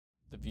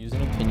The views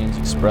and opinions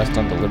expressed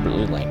on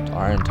Deliberately Linked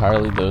are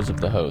entirely those of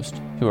the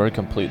host, who are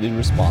completely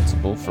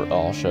responsible for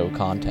all show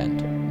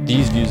content.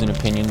 These views and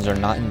opinions are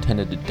not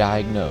intended to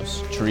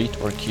diagnose,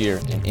 treat, or cure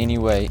in any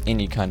way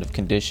any kind of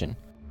condition,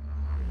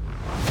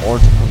 or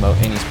to promote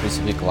any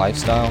specific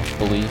lifestyle,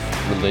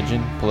 belief,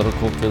 religion,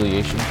 political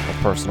affiliation, or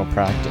personal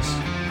practice.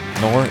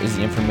 Nor is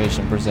the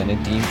information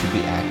presented deemed to be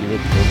accurate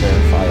or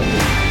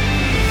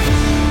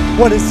verifiable.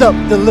 What is up,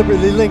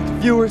 Deliberately Linked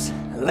viewers?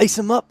 Lace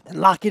them up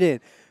and lock it in.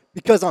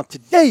 Because on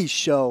today's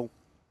show,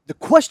 the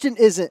question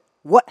isn't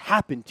what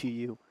happened to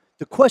you.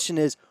 The question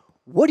is,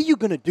 what are you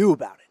going to do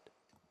about it?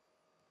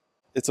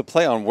 It's a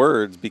play on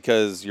words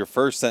because your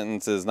first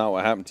sentence is not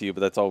what happened to you, but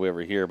that's all we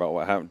ever hear about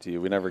what happened to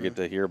you. We never get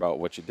to hear about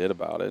what you did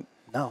about it.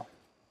 No.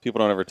 People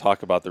don't ever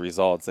talk about the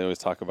results. They always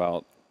talk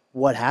about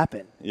What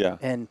happened? Yeah.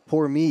 And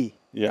poor me.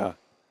 Yeah.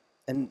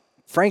 And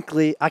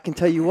frankly, I can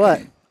tell you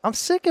what, I'm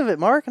sick of it,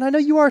 Mark, and I know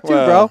you are too,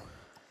 Well,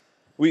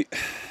 bro.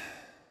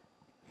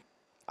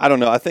 I don't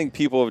know. I think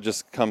people have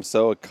just come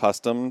so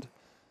accustomed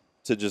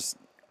to just,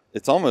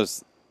 it's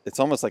almost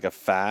like a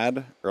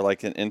fad or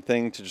like an in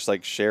thing to just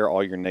like share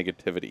all your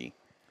negativity.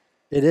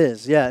 It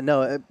is, yeah.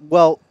 No,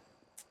 well,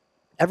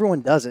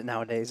 everyone does it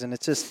nowadays, and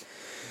it's just,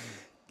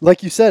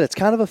 like you said, it's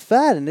kind of a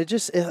fad, and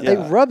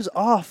it rubs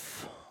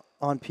off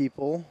on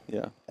people.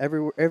 Yeah.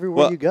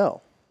 Everywhere you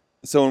go.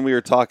 So when we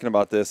were talking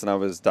about this, and I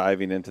was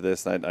diving into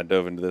this, and I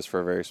dove into this for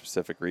a very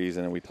specific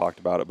reason, and we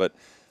talked about it, but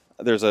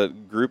there's a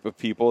group of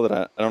people that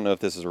I don't know if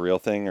this is a real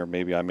thing or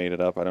maybe I made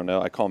it up. I don't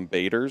know. I call them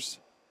baiters.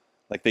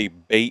 Like they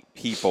bait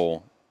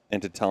people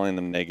into telling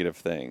them negative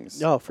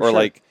things. Oh, for or sure.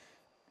 like,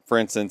 for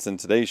instance, in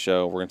today's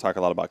show, we're going to talk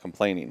a lot about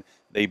complaining.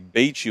 They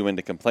bait you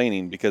into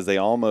complaining because they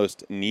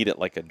almost need it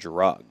like a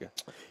drug.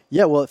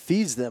 Yeah, well, it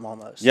feeds them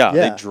almost.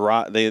 Yeah.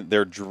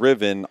 They're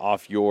driven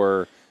off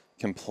your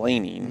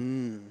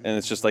complaining, and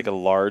it's just like a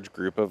large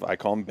group of, I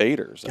call them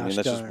baiters. I mean,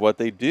 that's just what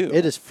they do.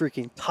 It is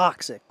freaking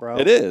toxic, bro.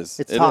 It is.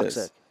 It's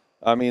toxic.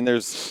 I mean,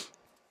 there's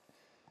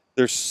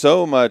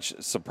so much,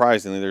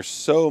 surprisingly, there's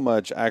so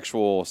much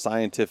actual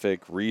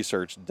scientific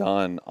research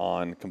done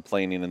on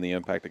complaining and the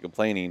impact of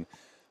complaining,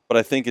 but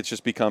I think it's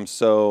just become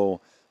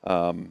so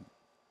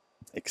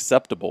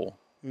acceptable.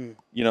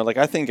 You know, like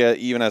I think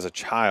even as a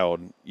child,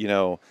 you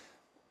know,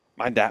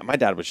 my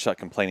dad would shut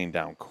complaining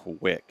down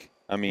quick.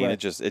 I mean,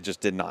 Right. it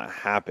just did not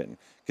happen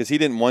because he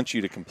didn't want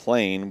you to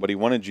complain. What he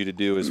wanted you to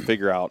do is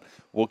figure out,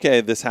 well, okay,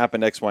 this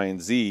happened X, Y,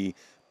 and Z.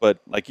 But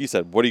like you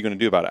said, what are you going to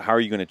do about it? How are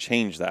you going to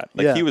change that?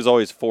 Like he was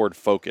always forward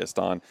focused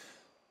on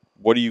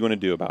what are you going to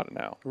do about it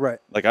now? Right.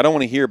 Like I don't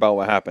want to hear about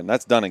what happened.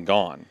 That's done and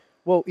gone.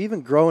 Well, even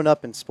growing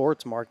up in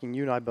sports, Mark, and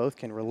you and I both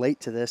can relate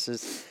to this,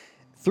 is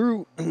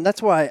through, and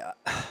that's why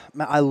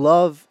I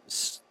love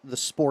the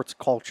sports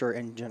culture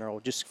in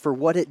general, just for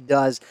what it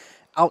does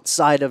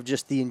outside of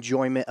just the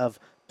enjoyment of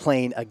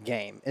playing a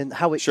game and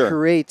how it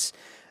creates,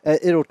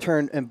 it'll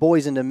turn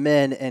boys into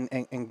men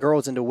and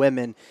girls into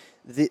women.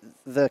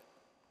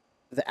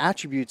 The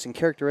attributes and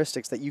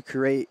characteristics that you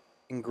create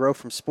and grow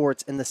from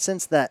sports, in the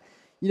sense that,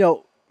 you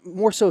know,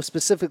 more so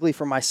specifically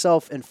for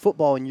myself in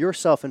football and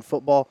yourself in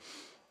football,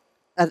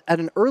 at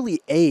an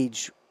early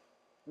age,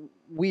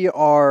 we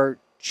are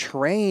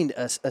trained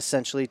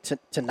essentially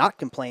to not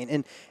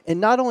complain,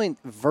 and not only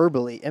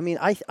verbally. I mean,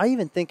 I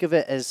even think of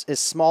it as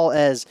small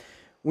as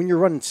when you're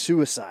running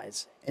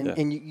suicides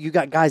and you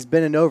got guys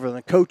bending over and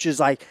the coach is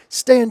like,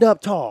 stand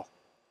up tall,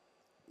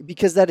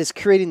 because that is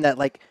creating that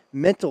like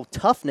mental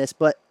toughness.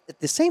 But at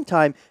the same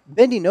time,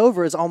 bending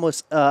over is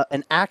almost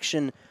an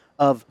action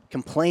of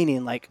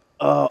complaining, like,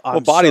 oh,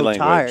 I'm body so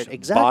language. tired.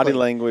 Exactly. Body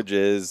language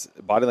is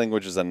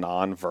a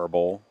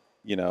nonverbal,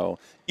 you know,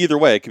 either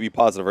way, it could be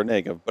positive or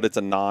negative, but it's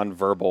a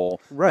nonverbal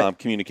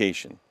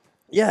communication.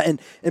 Yeah,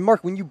 and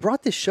Mark, when you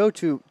brought this show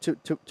to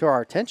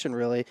our attention,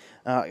 really,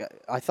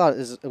 I thought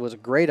it was a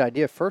great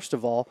idea. First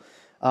of all,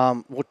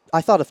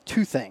 I thought of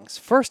two things.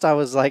 First, I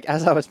was like,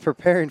 as I was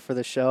preparing for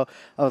the show,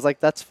 I was like,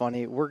 that's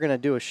funny. We're going to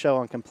do a show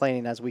on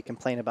complaining as we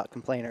complain about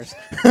complainers.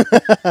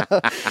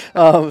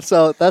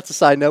 So that's a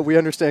side note. We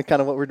understand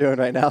kind of what we're doing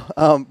right now.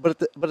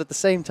 But at the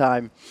same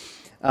time,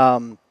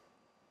 I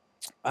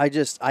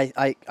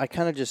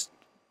kind of just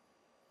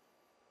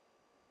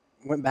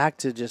went back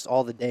to just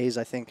all the days,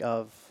 I think,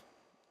 of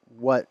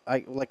what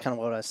I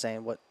was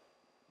saying, what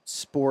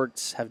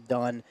sports have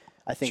done,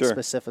 I think,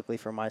 specifically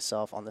for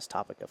myself on this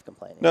topic of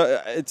complaining.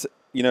 No,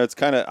 it's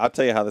kind of, I'll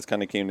tell you how this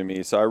kind of came to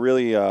me. So I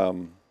really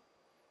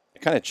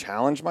kind of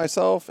challenged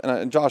myself,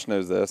 and Josh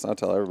knows this, and I'll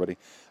tell everybody,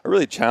 I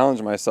really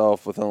challenged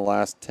myself within the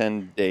last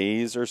 10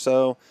 days or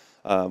so.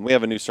 We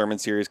have a new sermon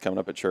series coming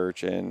up at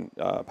church, and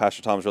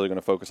Pastor Tom's really going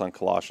to focus on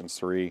Colossians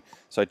 3.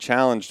 So I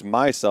challenged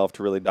myself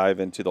to really dive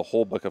into the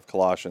whole book of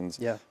Colossians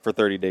for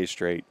 30 days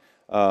straight,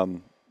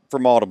 for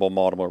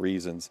multiple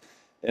reasons.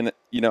 And,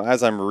 you know,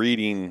 as I'm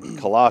reading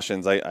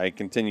Colossians, I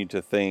continue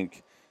to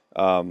think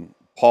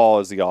Paul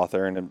is the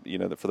author. And, you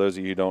know, for those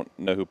of you who don't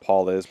know who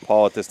Paul is,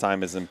 Paul at this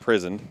time is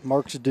imprisoned.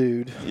 Mark's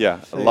dude. Yeah,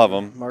 I love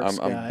him. I'm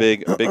a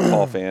big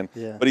Paul fan.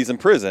 But he's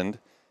imprisoned,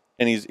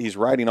 and he's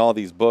writing all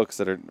these books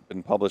that have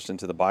been published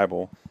into the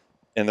Bible.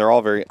 and they're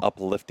all very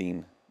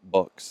uplifting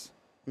books.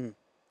 Mm.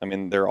 I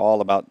mean, they're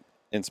all about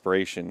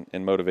inspiration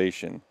and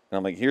motivation. And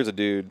I'm like, here's a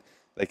dude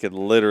that could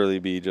literally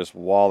be just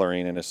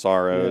wallowing in his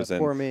sorrows. Yeah,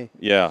 and poor me.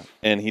 Yeah,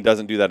 and he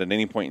doesn't do that at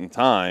any point in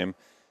time.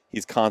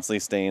 He's constantly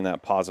staying in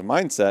that positive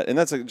mindset, and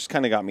that's just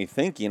kind of got me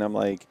thinking. I'm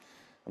like,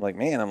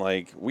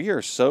 man, we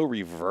are so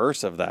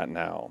reverse of that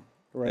now.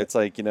 Right. It's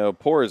like,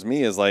 poor as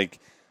me is like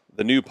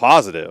the new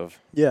positive.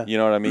 Yeah. You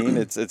know what I mean?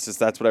 It's just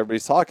that's what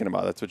everybody's talking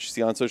about. That's what you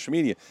see on social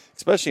media,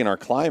 especially in our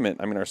climate.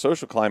 I mean, our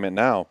social climate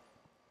now,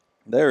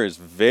 there is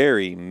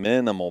very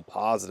minimal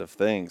positive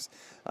things.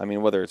 I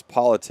mean, whether it's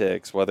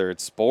politics, whether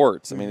it's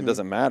sports, I mean, it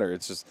doesn't matter.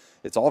 It's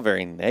all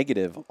very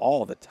negative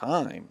all the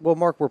time. Well,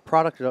 Mark, we're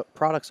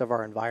products of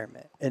our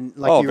environment, and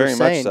like Oh, you were very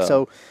much saying,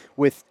 so.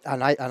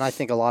 I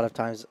think a lot of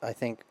times, I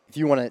think if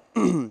you want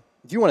to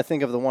if you want to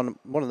think of one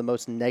of the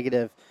most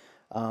negative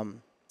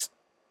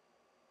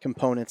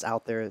components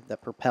out there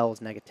that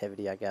propels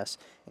negativity, I guess,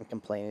 and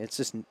complaining, it's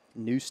just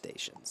news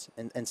stations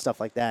and stuff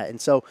like that.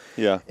 And so,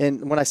 Yeah.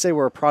 and when I say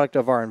we're a product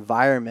of our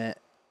environment,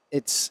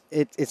 it's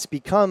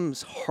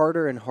becomes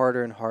harder and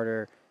harder and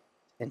harder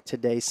in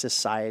today's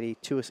society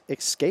to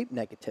escape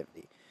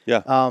negativity.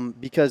 Yeah.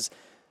 Because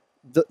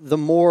the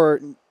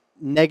more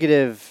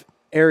negative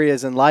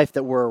areas in life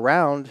that we're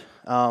around,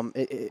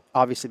 it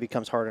obviously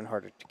becomes harder and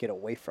harder to get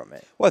away from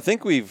it. Well, I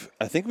think we've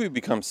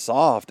become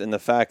soft in the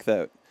fact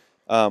that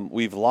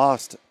we've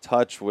lost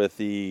touch with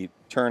the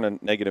turn a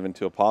negative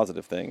into a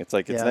positive thing. It's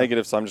like it's Yeah.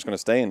 negative, so I'm just going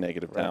to stay in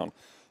negative town.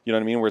 You know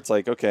what I mean? Where it's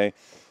like, okay,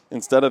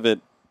 instead of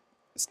it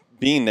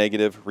being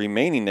negative,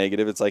 remaining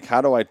negative, it's like,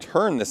 how do I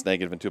turn this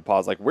negative into a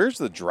positive? Like, where's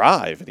the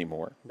drive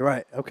anymore?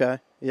 Right. Okay.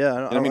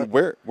 Yeah. And I mean,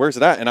 where's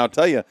it at? And I'll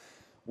tell you,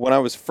 when I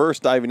was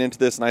first diving into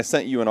this, and I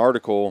sent you an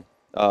article,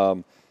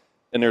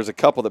 and there's a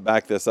couple that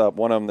back this up.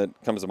 One of them that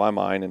comes to my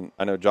mind, and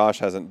I know Josh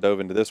hasn't dove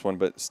into this one,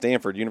 but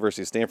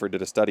University of Stanford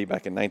did a study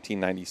back in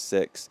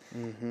 1996.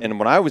 And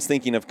when I was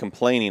thinking of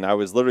complaining, I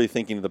was literally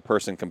thinking of the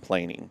person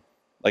complaining.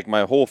 Like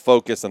my whole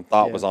focus and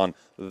thought was on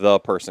the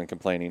person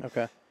complaining.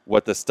 Okay.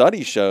 What the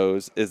study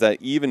shows is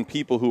that even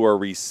people who are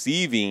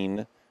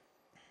receiving,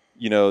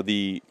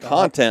 the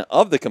content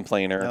of the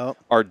complainer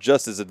are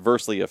just as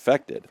adversely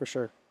affected. For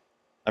sure.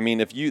 I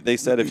mean, they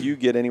said if you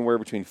get anywhere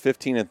between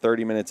 15 and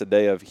 30 minutes a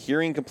day of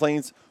hearing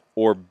complaints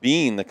or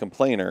being the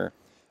complainer,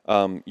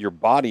 your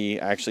body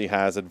actually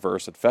has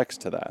adverse effects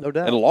to that. No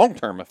doubt. And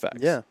long-term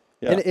effects. Yeah.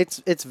 Yeah. And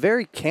it's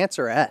very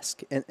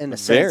cancer-esque in a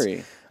sense.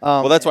 Very.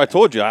 Well, that's why I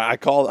told you. I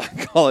call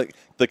it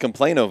the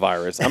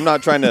complainovirus. I'm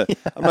not trying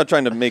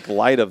to make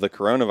light of the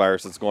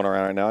coronavirus that's going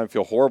around right now. I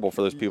feel horrible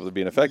for those people that are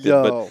being affected.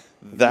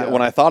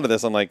 When I thought of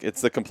this, I'm like,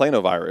 it's the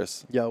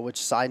complainovirus. Yo, which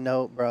side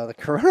note, bro, the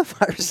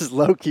coronavirus is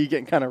low-key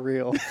getting kind of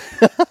real.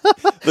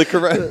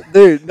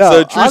 Dude, no.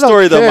 So true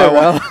story though.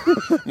 Care,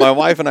 my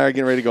wife and I are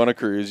getting ready to go on a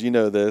cruise. You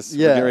know this.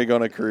 Yeah. We're getting ready to go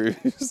on a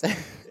cruise.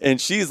 And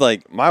she's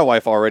like, my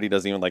wife already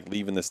doesn't even like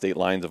leaving the state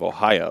lines of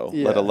Ohio,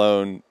 let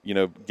alone,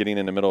 getting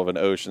in the middle of an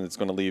ocean that's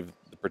going to leave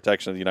the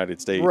protection of the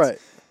United States. Right.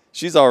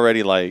 She's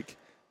already like,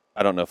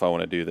 I don't know if I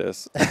want to do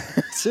this.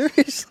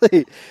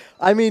 Seriously.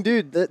 I mean,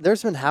 dude,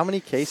 there's been how many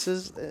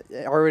cases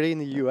already in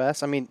the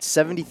U.S.? I mean,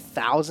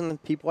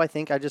 70,000 people, I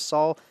think I just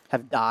saw,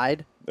 have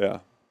died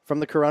from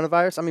the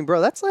coronavirus. I mean,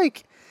 bro, that's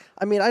like,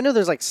 I know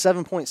there's like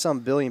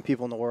 7-point-some billion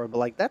people in the world, but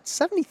like that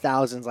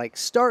 70,000 is like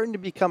starting to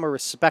become a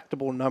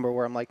respectable number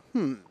where I'm like,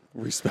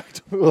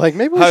 Respectable. Like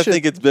maybe we I should,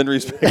 think it's been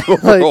respectable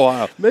for a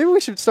while. Maybe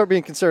we should start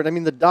being concerned. I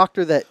mean, the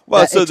doctor that,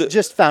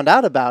 just found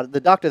out about it,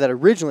 the doctor that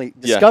originally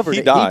discovered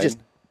he died.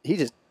 he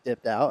just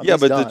dipped out. Yeah,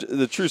 but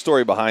the true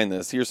story behind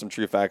this, here's some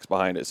true facts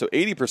behind it. So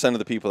 80% of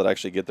the people that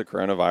actually get the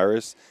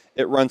coronavirus,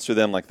 it runs through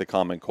them like the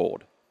common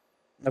cold.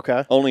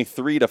 Okay. Only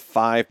 3 to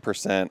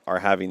 5% are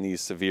having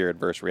these severe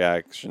adverse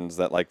reactions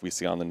that like we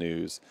see on the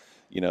news,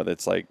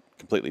 that's like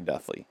completely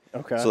deathly.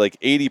 Okay. So like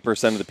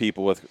 80% of the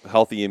people with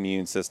healthy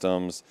immune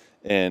systems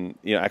and,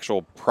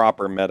 actual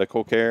proper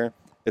medical care,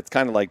 it's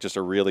kind of like just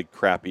a really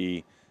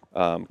crappy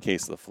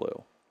case of the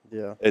flu.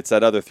 Yeah. It's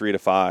that other 3 to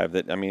 5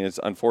 that, it's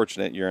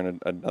unfortunate you're in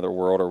another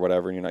world or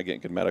whatever, and you're not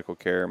getting good medical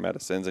care or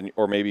medicines,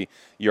 or maybe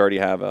you already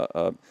have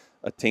a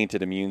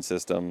tainted immune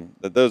system.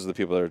 Those are the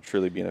people that are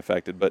truly being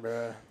affected. But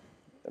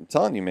I'm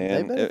telling you,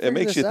 man, it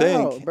makes you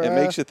think. It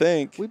makes you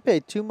think. We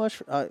paid too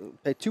much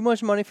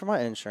money for my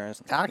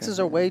insurance. Taxes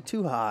are way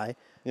too high.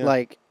 Yeah.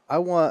 Like, I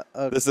want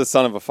This is the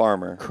son of a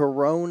farmer.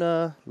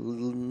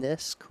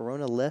 Corona-less.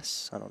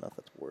 I don't know if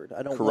that's a word.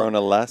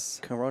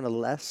 Corona-less.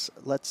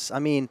 Let's.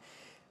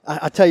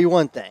 I tell you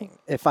one thing.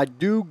 If I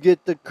do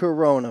get the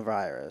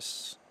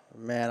coronavirus,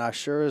 man, I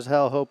sure as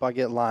hell hope I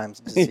get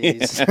Lyme's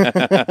disease.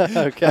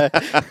 Okay.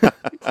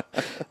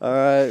 All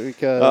right,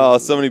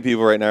 because so many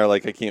people right now are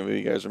like, I can't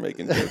believe you guys are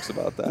making jokes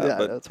about that. Yeah,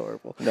 but that's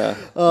horrible. No.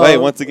 Hey,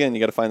 once again, you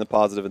got to find the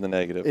positive and the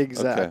negative.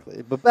 Exactly.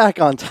 Okay. But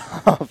back on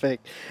topic,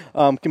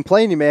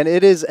 complaining, man.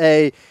 It is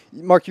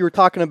Mark, you were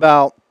talking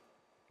about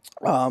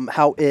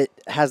how it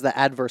has the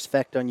adverse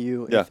effect on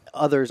you if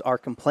others are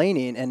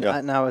complaining. And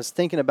I was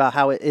thinking about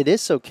how it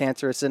is so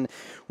cancerous. And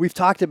we've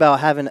talked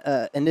about having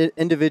an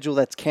individual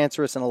that's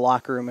cancerous in a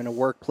locker room, in a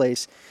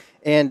workplace.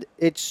 And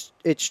it's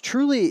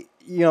truly,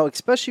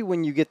 especially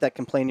when you get that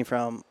complaining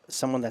from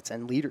someone that's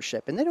in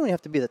leadership, and they don't even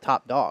have to be the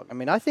top dog. I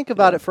mean, I think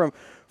about it from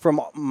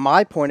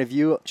my point of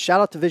view.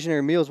 Shout out to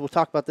Visionary Meals. We'll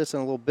talk about this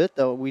in a little bit,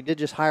 though. We did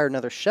just hire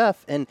another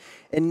chef, and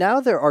now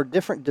there are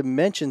different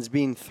dimensions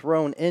being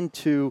thrown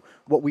into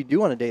what we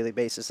do on a daily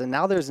basis. And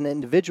now there's an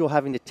individual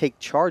having to take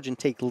charge and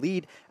take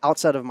lead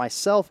outside of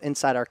myself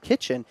inside our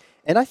kitchen.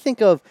 And I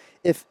think of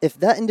if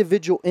that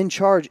individual in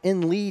charge,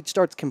 in lead,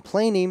 starts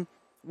complaining,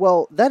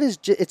 well, that is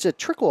it's a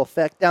trickle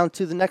effect down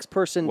to the next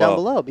person down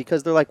below,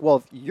 because they're like, well,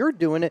 if you're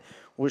doing it,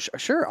 well,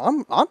 sure,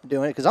 I'm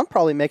doing it because I'm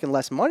probably making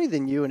less money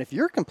than you, and if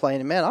you're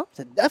complaining, man, I'm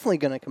definitely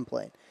going to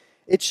complain.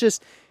 It's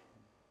just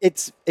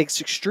it's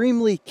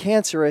extremely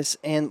cancerous,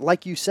 and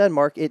like you said,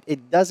 Mark,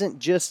 it doesn't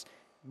just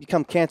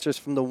become cancerous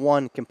from the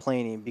one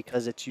complaining,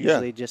 because it's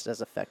usually just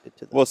as affected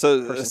to the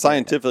person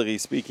scientifically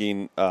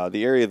speaking,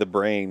 the area of the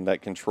brain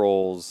that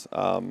controls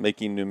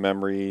making new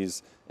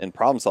memories and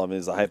problem solving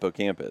is the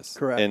hippocampus.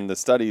 Correct. And the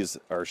studies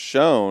are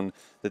shown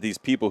that these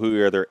people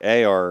who either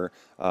are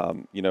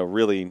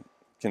really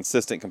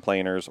consistent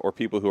complainers, or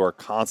people who are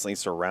constantly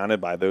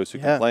surrounded by those who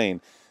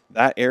complain,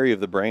 that area of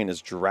the brain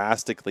is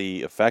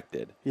drastically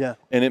affected. Yeah.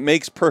 And it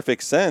makes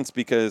perfect sense,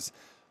 because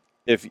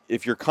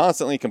if you're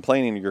constantly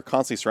complaining, you're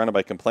constantly surrounded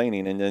by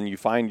complaining, and then you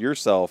find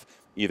yourself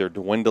either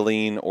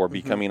dwindling or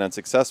becoming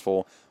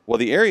unsuccessful, well,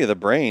 the area of the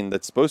brain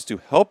that's supposed to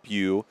help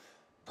you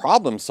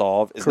problem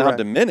solve is now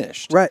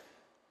diminished. Right.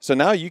 So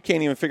now you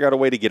can't even figure out a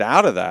way to get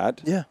out of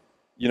that. Yeah.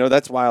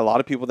 That's why a lot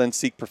of people then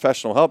seek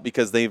professional help,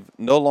 because they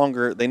no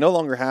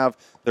longer have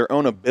their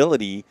own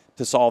ability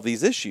to solve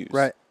these issues.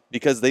 Right.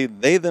 Because they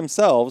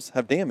themselves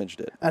have damaged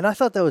it. And I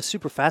thought that was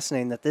super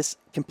fascinating, that this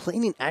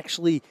complaining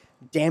actually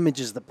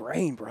damages the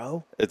brain,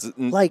 bro. It's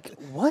like,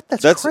 what?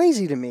 That's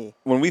crazy to me.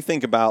 When we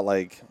think about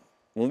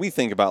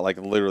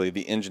literally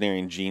the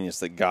engineering genius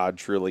that God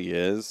truly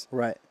is.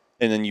 Right.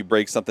 And then you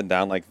break something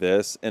down like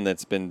this, and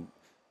that's been,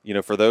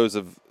 for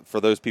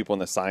those people in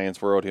the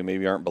science world who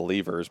maybe aren't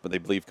believers, but they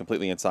believe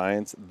completely in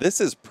science,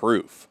 this is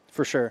proof.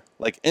 For sure.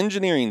 Like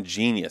engineering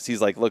genius. He's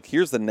like, look,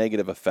 here's the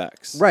negative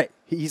effects. Right.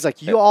 He's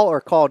like, you all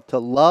are called to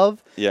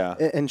love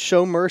and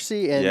show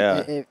mercy.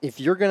 And if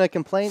you're going to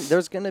complain,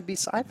 there's going to be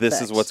side effects.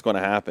 This is what's going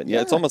to happen.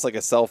 Yeah, it's almost like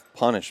a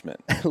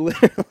self-punishment.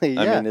 Literally,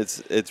 I mean,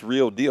 it's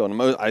real deal.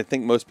 And I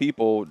think most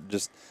people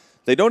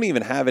they don't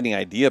even have any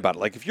idea about it.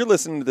 Like if you're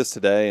listening to this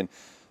today and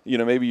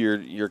maybe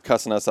you're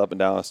cussing us up and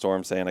down a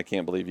storm saying, I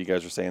can't believe you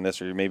guys are saying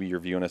this, or maybe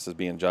you're viewing us as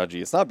being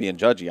judgy. It's not being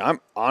judgy.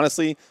 I'm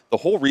honestly, the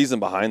whole reason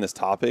behind this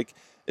topic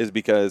is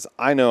because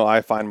I know I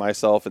find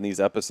myself in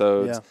these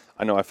episodes. Yeah.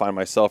 I know I find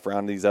myself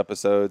around these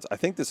episodes. I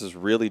think this is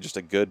really just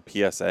a good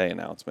PSA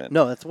announcement.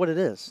 No, that's what it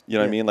is. You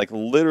know what I mean? Like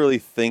literally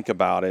think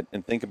about it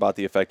and think about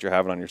the effect you're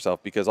having on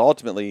yourself, because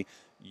ultimately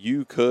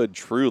you could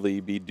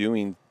truly be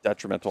doing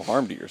detrimental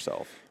harm to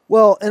yourself.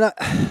 Well, and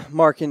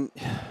Mark, and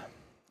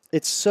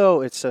it's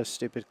so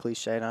stupid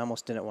cliche, and I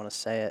almost didn't want to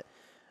say it,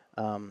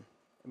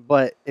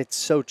 but it's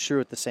so true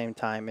at the same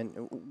time.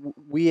 And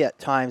we at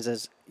times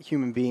as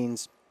human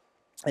beings,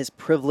 as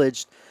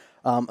privileged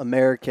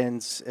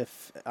Americans,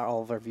 if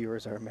all of our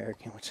viewers are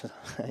American, which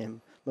I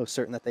am most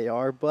certain that they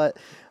are, but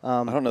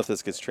I don't know if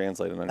this gets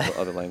translated into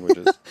other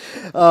languages.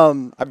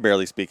 I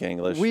barely speak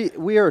English.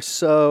 We are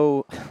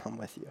so I'm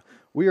with you.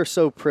 We are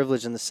so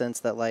privileged in the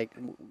sense that, like,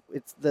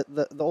 it's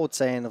the old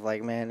saying of,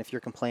 like, man, if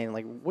you're complaining,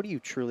 like, what are you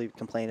truly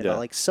complaining about?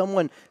 Like,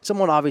 someone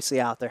obviously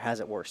out there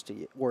has it worse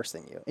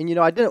than you. And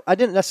I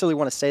didn't necessarily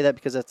want to say that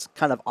because that's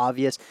kind of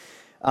obvious.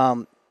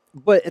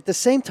 But at the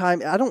same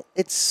time,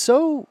 it's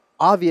so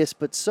obvious,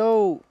 but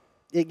so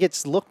it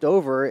gets looked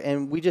over,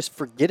 and we just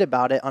forget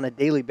about it on a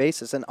daily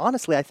basis. And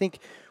honestly, I think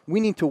we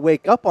need to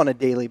wake up on a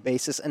daily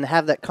basis and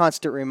have that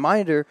constant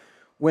reminder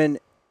when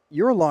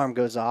your alarm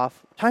goes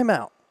off. Time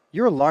out.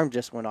 Your alarm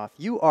just went off.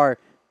 You are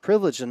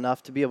privileged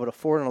enough to be able to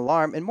afford an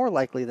alarm, and more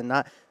likely than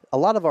not, a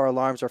lot of our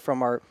alarms are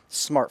from our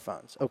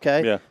smartphones,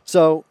 okay? Yeah.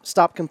 So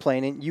stop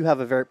complaining. You have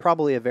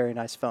probably a very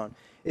nice phone.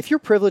 If you're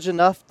privileged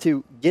enough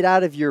to get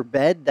out of your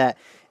bed that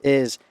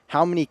is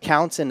how many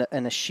counts in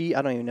a sheet,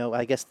 I don't even know.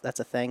 I guess that's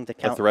a thing to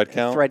count. A thread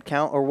count? Thread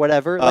count or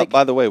whatever.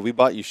 By the way, we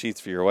bought you sheets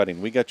for your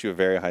wedding. We got you a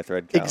very high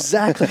thread count.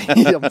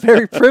 Exactly. I'm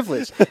very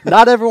privileged.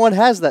 Not everyone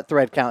has that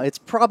thread count. It's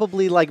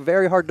probably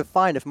very hard to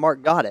find if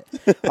Mark got it.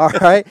 All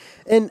right.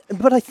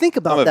 But I think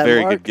about that, I'm a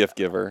very Mark. good gift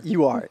giver.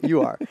 You are.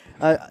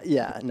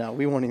 No,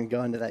 we won't even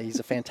go into that. He's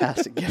a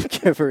fantastic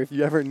gift giver. If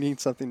you ever need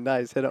something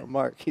nice, hit up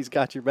Mark. He's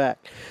got your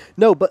back.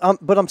 No, but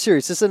I'm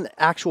serious. This is an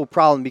actual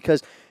problem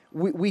because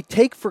we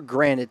take for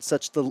granted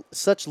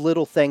such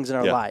little things in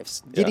our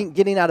lives.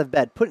 Getting out of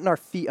bed, putting our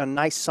feet on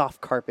nice soft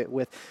carpet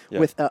with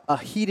a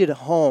heated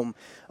home.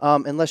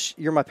 Unless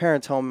you're my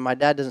parents' home, and my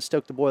dad doesn't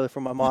stoke the boiler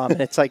for my mom, and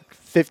it's like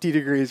 50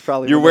 degrees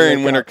probably. You're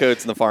wearing winter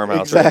coats in the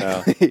farmhouse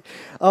right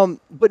now.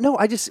 But no,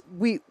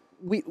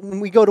 when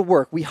we go to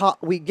work,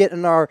 we get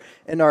in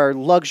our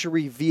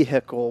luxury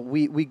vehicle.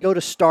 We go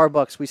to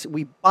Starbucks.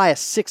 We buy a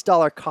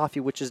 $6 coffee,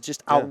 which is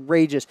just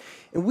outrageous,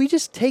 and we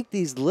just take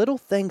these little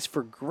things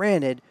for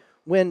granted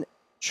when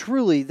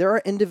truly there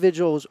are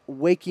individuals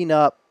waking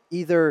up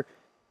either,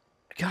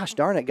 gosh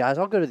darn it, guys,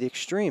 I'll go to the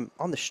extreme,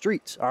 on the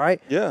streets, all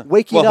right? Yeah.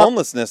 Waking up.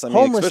 Homelessness. I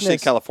mean, especially in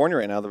California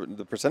right now,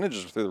 the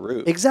percentages are through the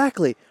roof.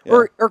 Exactly.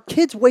 Yeah. Or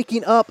kids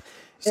waking up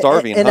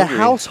Starving, in a hungry.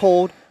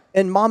 household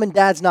and mom and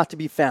dad's not to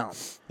be found.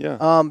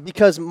 Yeah.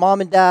 Because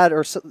mom and dad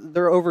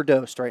they're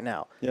overdosed right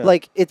now. Yeah.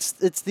 Like it's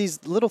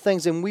these little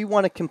things, and we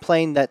want to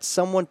complain that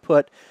someone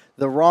put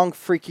the wrong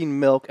freaking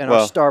milk in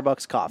our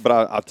Starbucks coffee.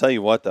 But I'll tell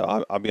you what,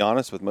 though, I'll be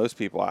honest with most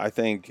people. I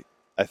think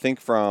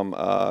from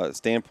a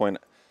standpoint,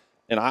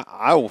 and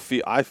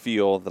I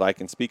feel that I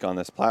can speak on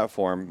this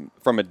platform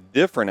from a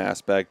different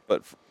aspect,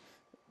 but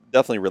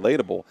definitely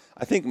relatable.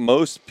 I think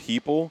most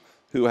people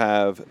who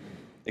have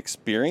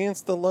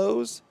experienced the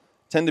lows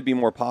tend to be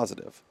more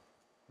positive.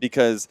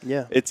 Because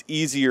it's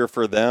easier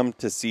for them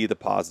to see the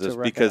positives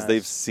because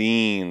they've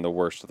seen the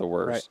worst of the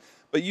worst. Right.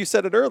 But you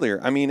said it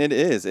earlier. I mean, it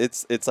is.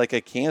 It's like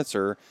a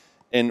cancer.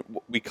 And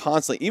we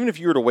constantly, even if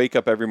you were to wake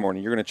up every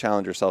morning, you're going to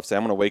challenge yourself, say,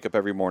 I'm going to wake up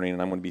every morning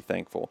and I'm going to be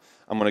thankful.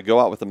 I'm going to go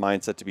out with the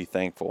mindset to be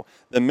thankful.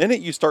 The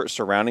minute you start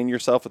surrounding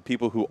yourself with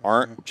people who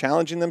aren't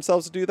challenging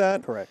themselves to do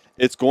that,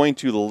 it's going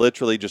to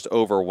literally just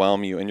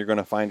overwhelm you and you're going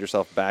to find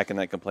yourself back in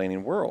that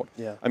complaining world.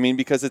 Yeah. I mean,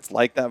 because it's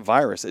like that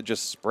virus. It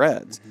just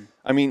spreads.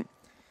 I mean,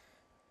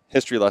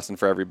 history lesson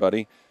for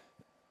everybody.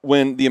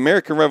 When the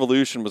American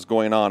Revolution was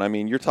going on, I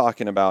mean, you're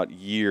talking about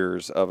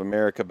years of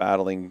America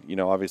battling,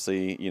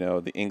 obviously,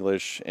 the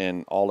English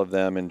and all of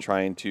them and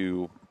trying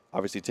to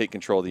obviously take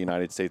control of the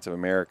United States of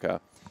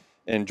America.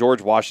 And George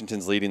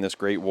Washington's leading this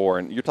great war.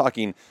 And you're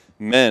talking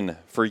men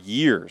for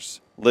years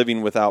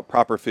living without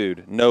proper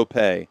food, no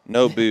pay,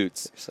 no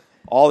boots,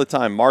 all the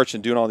time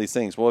marching, doing all these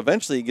things. Well,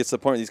 eventually it gets to the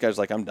point where these guys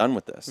are like, I'm done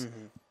with this.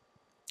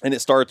 And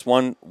it starts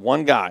one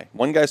guy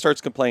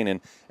starts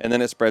complaining, and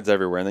then it spreads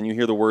everywhere. And then you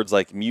hear the words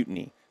like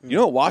mutiny. You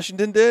know what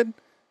Washington did?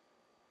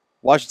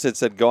 Washington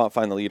said, go out and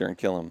find the leader and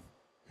kill him.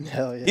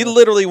 Hell yeah. He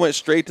literally went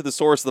straight to the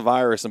source of the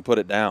virus and put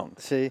it down.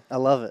 See, I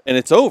love it. And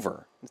it's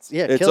over.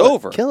 It's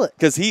over. Kill it.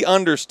 Because he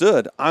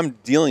understood, I'm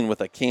dealing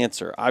with a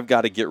cancer. I've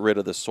got to get rid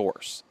of the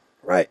source.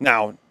 Right.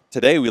 Now,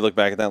 today we look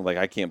back at that like,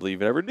 I can't believe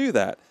you'd ever do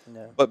that.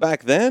 No. But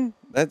back then,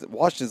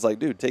 Washington's like,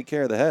 dude, take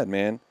care of the head,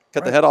 man.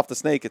 Cut the head off the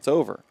snake. It's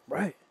over.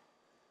 Right.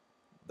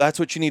 That's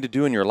what you need to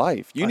do in your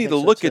life. You need to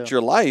think so, look too. at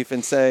your life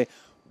and say,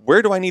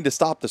 where do I need to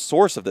stop the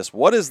source of this?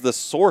 What is the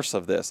source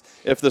of this?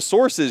 If the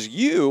source is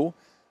you,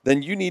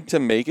 then you need to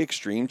make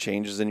extreme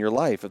changes in your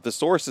life. If the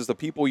source is the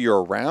people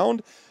you're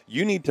around,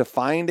 you need to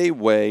find a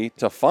way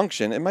to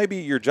function. It might be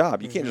your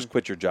job. You can't just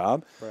quit your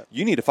job. Right.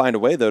 You need to find a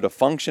way, though, to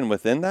function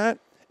within that.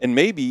 And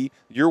maybe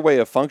your way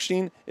of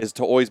functioning is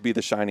to always be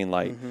the shining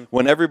light.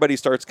 When everybody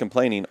starts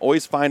complaining,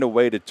 always find a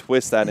way to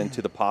twist that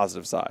into the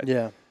positive side.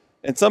 Yeah.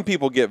 And some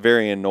people get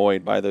very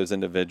annoyed by those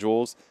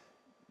individuals.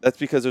 That's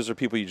because those are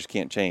people you just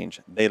can't change.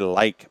 They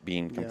like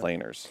being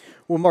complainers.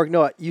 Well, Mark,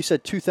 no, you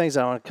said two things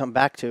I want to come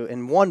back to,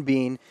 and one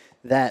being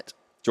that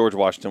George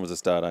Washington was a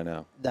stud, I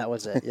know. that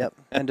was it. Yep.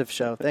 End of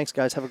show. Thanks,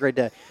 guys. Have a great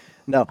day.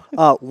 No,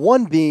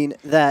 one being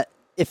that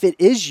if it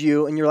is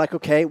you and you're like,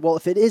 okay, well,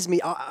 if it is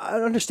me, I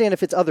understand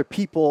if it's other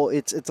people,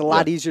 it's a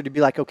lot easier to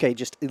be like, okay,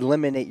 just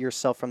eliminate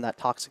yourself from that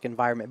toxic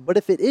environment. But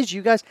if it is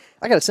you guys,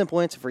 I got a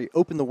simple answer for you.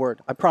 Open the word.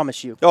 I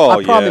promise you.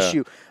 I promise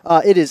you.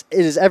 It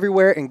is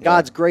everywhere, and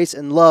God's grace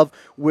and love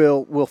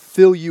will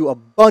fill you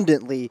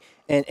abundantly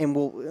and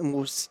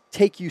will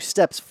take you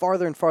steps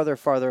farther and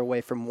farther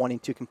away from wanting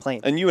to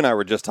complain. And you and I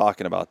were just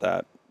talking about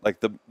that. Like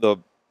the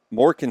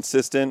more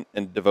consistent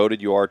and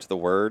devoted you are to the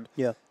word,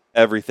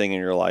 everything in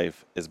your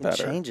life is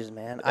better. It changes,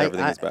 man.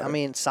 Everything is better. I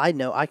mean, side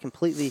note, I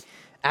completely,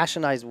 Ash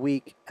and I's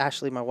week,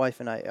 Ashley, my wife,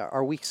 and I,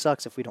 our week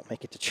sucks if we don't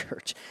make it to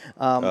church.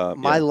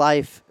 My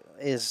life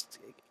is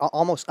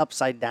almost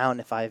upside down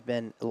if I've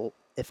been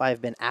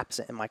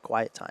absent in my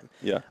quiet time.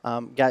 Yeah.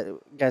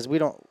 Guys, we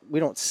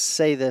don't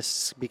say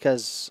this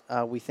because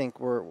we think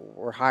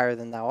we're higher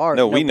than thou art.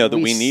 No, we know that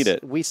we need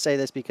it. We say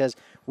this because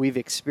we've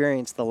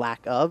experienced the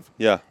lack of.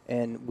 Yeah.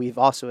 And we've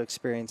also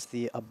experienced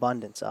the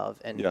abundance of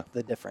and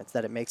the difference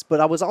that it makes.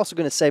 But I was also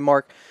going to say,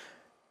 Mark,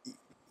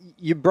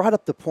 you brought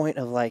up the point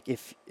of like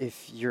if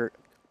you're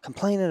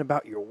complaining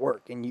about your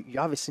work and you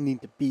obviously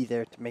need to be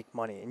there to make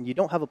money and you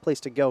don't have a place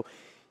to go,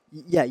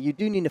 yeah, you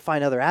do need to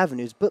find other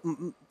avenues. But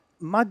one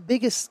of my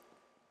biggest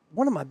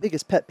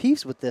pet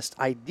peeves with this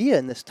idea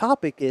and this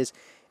topic is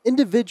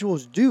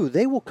individuals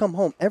they will come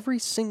home every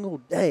single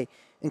day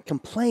and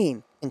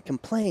complain,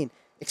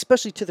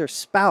 especially to their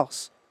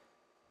spouse.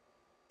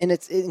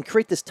 And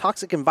create this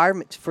toxic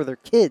environment for their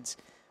kids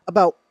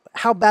about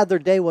how bad their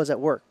day was at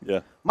work.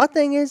 Yeah. My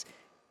thing is,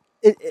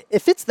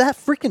 if it's that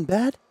freaking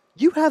bad,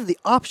 you have the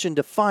option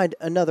to find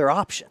another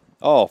option.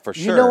 Oh, for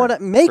sure. You know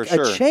what? Make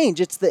a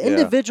change. It's the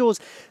individuals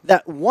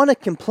that want to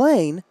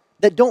complain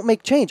that don't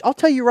make change. I'll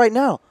tell you right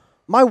now,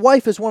 my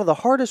wife is one of the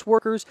hardest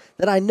workers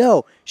that I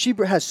know. She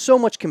has so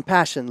much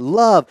compassion,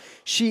 love.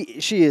 She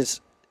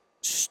is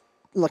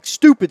like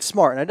stupid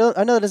smart. And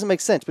I know that doesn't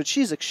make sense, but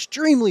she's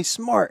extremely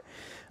smart.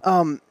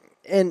 And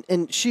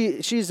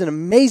she's an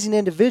amazing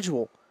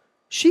individual.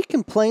 She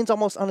complains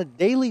almost on a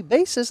daily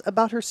basis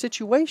about her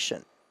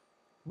situation.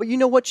 But you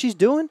know what she's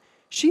doing?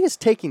 She is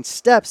taking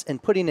steps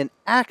and putting in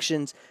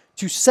actions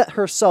to set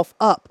herself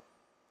up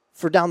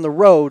for down the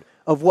road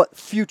of what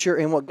future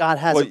and what God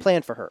has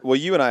planned for her. Well,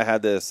 you and I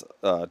had this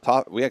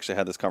we actually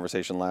had this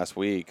conversation last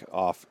week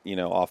off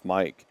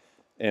mic,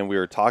 and we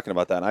were talking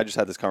about that. And I just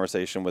had this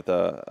conversation with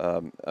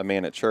a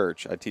man at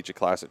church. I teach a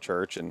class at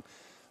church, and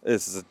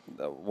this is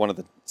one of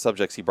the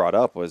subjects he brought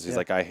up was he's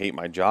like, I hate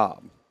my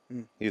job.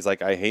 He's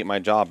like, I hate my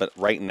job, but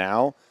right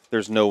now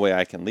there's no way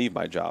I can leave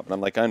my job. And I'm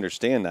like, I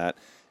understand that.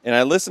 And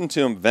I listened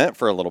to him vent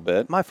for a little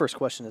bit. My first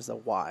question is,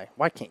 though, why?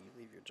 Why can't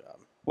you leave your job?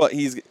 Well,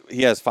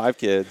 he has 5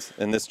 kids,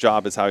 and this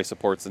job is how he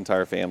supports the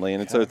entire family,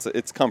 and so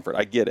it's comfort.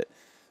 I get it.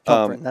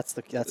 Comfort. That's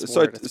the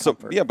word. It's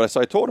comfort. Yeah, but so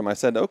I told him. I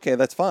said, okay,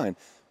 that's fine,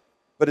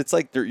 but it's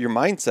like your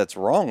mindset's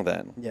wrong.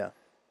 Then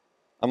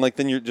I'm like,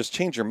 then you just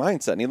change your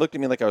mindset. And he looked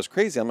at me like I was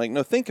crazy. I'm like,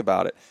 no, think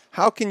about it.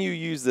 How can you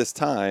use this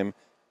time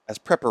as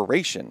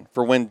preparation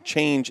for when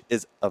change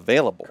is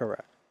available?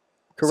 Correct.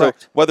 So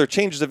whether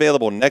change is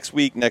available next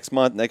week, next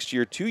month, next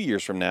year, 2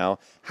 years from now,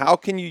 how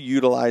can you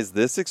utilize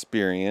this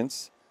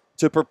experience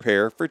to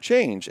prepare for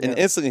change? And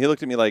instantly he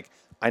looked at me like,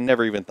 I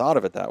never even thought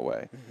of it that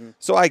way.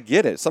 So I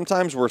get it.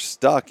 Sometimes we're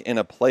stuck in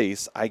a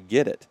place. I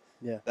get it.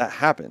 Yeah. That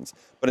happens.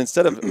 But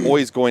instead of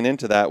always going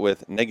into that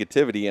with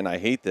negativity and I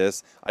hate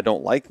this, I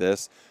don't like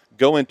this,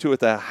 go into it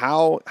that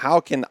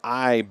how can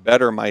I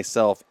better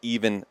myself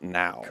even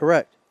now?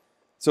 Correct.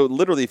 So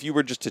literally, if you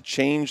were just to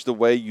change the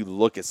way you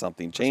look at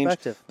something, change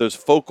those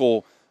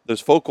focal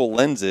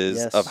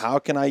lenses of how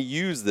can I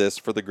use this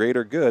for the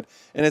greater good?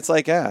 And it's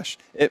like Ash,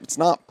 it's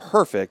not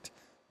perfect,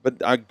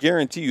 but I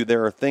guarantee you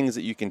there are things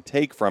that you can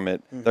take from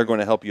it that are going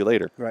to help you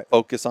later. Right.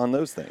 Focus on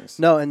those things.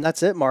 No, and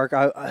that's it, Mark.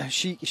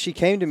 She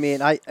came to me,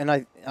 and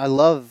I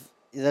love,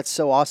 that's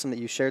so awesome that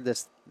you shared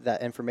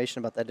that information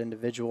about that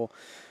individual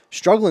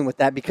struggling with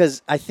that,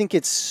 because I think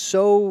it's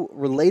so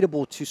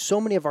relatable to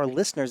so many of our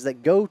listeners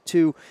that go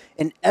to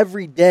an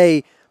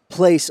everyday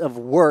place of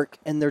work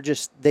and they're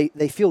just they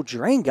feel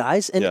drained,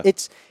 guys. And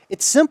it's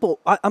simple.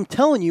 I'm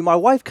telling you, my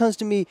wife comes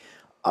to me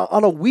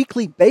on a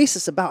weekly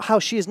basis about how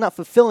she is not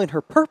fulfilling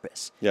her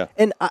purpose. Yeah.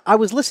 And I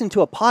was listening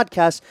to a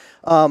podcast.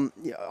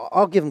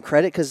 I'll give them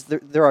credit because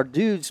there are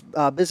dudes,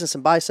 Business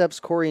and Biceps,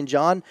 Corey and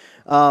John.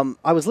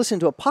 I was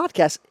listening to a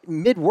podcast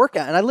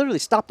mid-workout, and I literally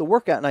stopped the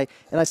workout, and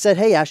I said,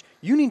 hey, Ash,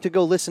 you need to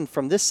go listen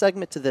from this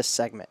segment to this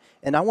segment,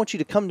 and I want you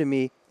to come to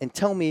me and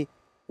tell me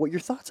what your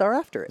thoughts are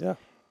after it. Yeah.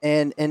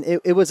 And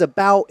it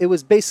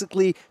was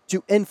basically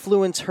to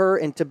influence her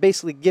and to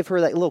basically give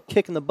her that little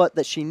kick in the butt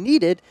that she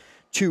needed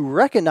to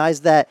recognize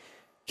that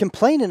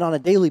complaining on a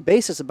daily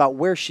basis about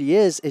where she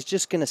is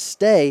just going to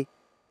stay.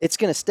 It's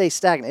going to stay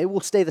stagnant. It will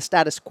stay the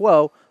status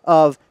quo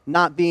of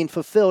not being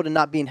fulfilled and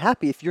not being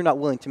happy if you're not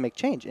willing to make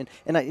change.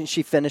 And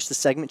she finished the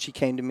segment. She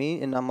came to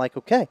me, and I'm like,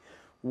 okay,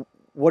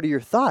 what are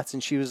your thoughts?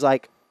 And she was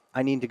like,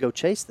 I need to go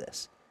chase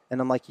this. And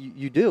I'm like,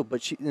 you do,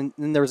 but and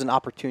there was an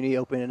opportunity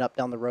opening up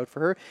down the road for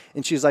her.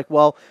 And she was like,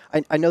 well,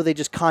 I know they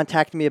just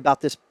contacted me about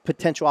this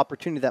potential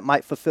opportunity that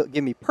might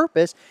give me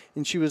purpose.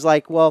 And she was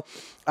like, well,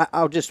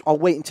 I'll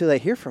wait until they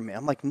hear from me.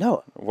 I'm like,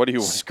 no,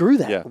 screw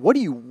that. Yeah. What are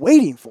you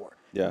waiting for?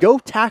 Yeah. Go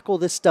tackle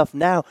this stuff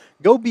now.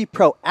 Go be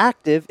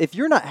proactive. If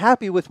you're not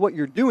happy with what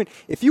you're doing,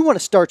 if you want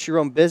to start your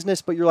own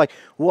business, but you're like,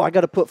 well, I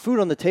got to put food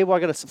on the table, I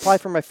got to supply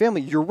for my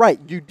family. You're right.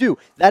 You do.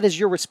 That is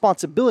your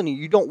responsibility.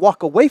 You don't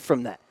walk away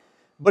from that.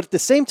 But at the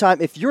same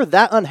time, if you're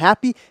that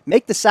unhappy,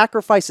 make the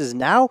sacrifices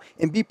now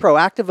and be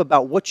proactive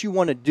about what you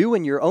want to do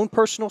in your own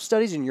personal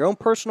studies, in your own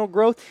personal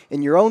growth,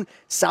 in your own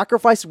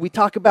sacrifices. We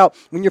talk about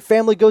when your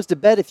family goes to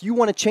bed, if you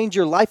want to change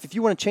your life, if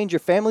you want to change your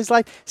family's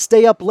life,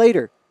 stay up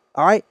later,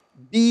 all right?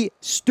 Be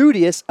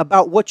studious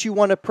about what you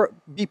want to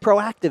be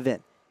proactive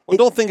in. Well,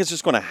 don't think it's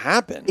just going to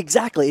happen.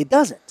 Exactly, it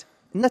doesn't.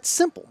 And that's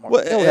simple, Mark.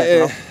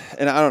 Well,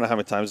 and I don't know how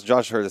many times.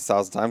 Josh heard this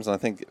 1,000 times, and I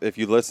think if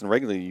you listen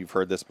regularly, you've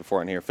heard this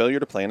before in here. Failure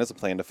to plan is a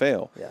plan to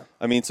fail. Yeah.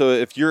 I mean, so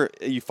if you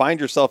find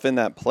yourself in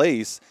that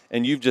place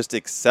and you've just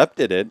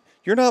accepted it,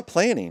 you're not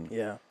planning.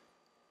 Yeah.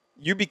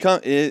 You become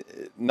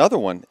another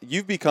one.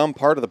 You've become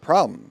part of the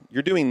problem.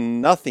 You're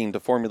doing nothing to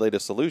formulate a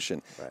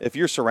solution. Right. If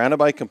you're surrounded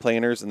by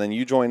complainers and then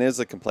you join as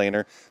a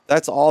complainer,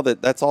 that's all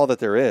that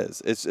there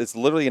is. It's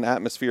literally an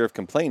atmosphere of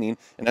complaining.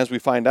 And as we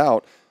find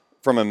out,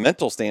 from a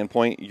mental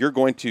standpoint, you're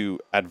going to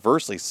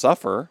adversely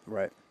suffer.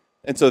 Right.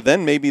 And so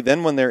then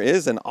when there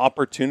is an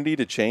opportunity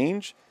to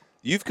change,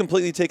 you've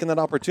completely taken that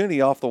opportunity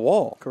off the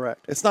wall.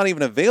 Correct. It's not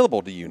even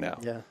available to you now.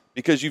 Yeah.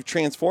 Because you've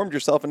transformed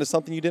yourself into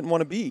something you didn't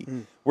want to be.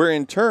 Where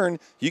in turn,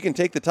 you can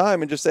take the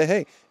time and just say,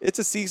 hey, it's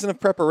a season of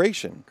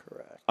preparation.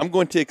 Correct. I'm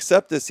going to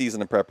accept this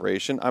season of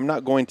preparation. I'm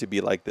not going to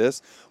be like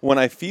this. When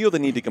I feel the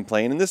need to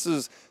complain, and this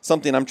is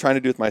something I'm trying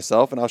to do with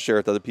myself, and I'll share it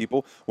with other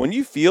people. When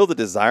you feel the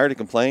desire to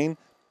complain,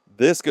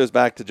 this goes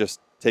back to just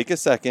take a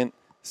second,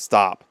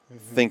 stop,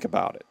 think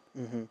about it.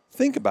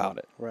 Think about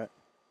it. Right.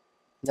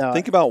 No,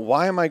 Think about,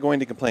 why am I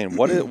going to complain?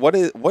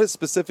 What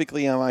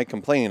specifically am I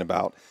complaining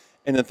about?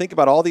 And then think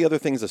about all the other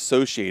things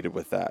associated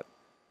with that.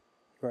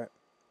 Right.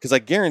 Because I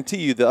guarantee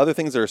you the other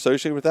things that are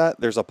associated with that,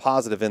 there's a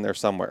positive in there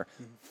somewhere.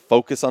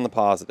 Focus on the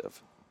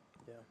positive.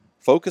 Yeah.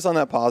 Focus on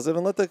that positive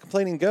and let the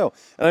complaining go.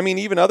 And I mean,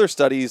 even other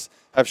studies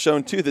have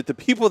shown too that the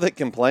people that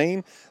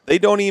complain, they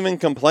don't even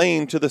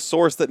complain to the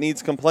source that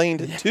needs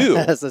complained to.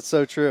 Yes, that's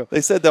so true.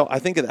 They said I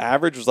think the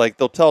average was like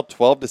they'll tell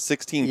 12 to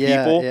 16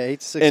 people. Yeah, 8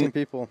 to 16 and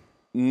people.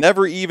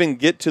 Never even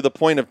get to the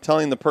point of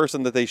telling the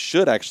person that they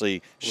should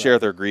actually share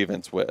their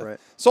grievance with. Right.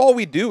 So all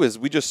we do is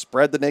we just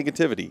spread the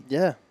negativity.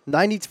 Yeah,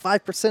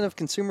 95% of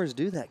consumers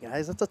do that,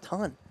 guys. That's a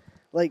ton.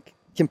 Like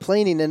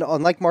complaining, and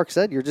like Mark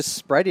said, you're just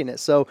spreading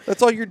it. So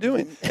That's all you're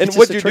doing. It's And just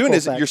what a you're doing trickle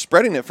is effect. you're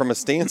spreading it from a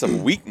stance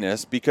of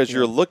weakness because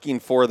you're looking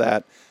for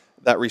that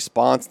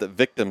response that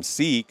victims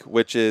seek,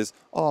 which is,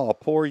 oh,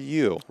 poor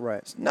you.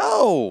 Right.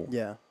 No.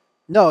 Yeah.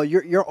 No,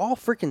 you're all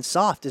freaking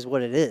soft is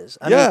what it is.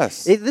 I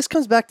Yes. mean, this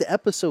comes back to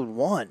episode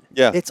 1.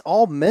 Yeah. It's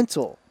all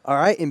mental, all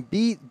right? And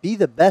be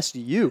the best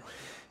you.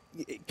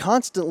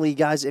 Constantly,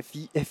 guys, if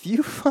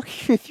you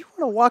want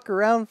to walk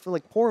around for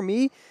like poor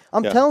me,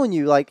 I'm Yeah. telling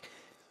you, like,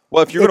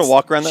 Well, if you're going to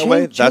walk around that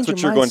way, change that's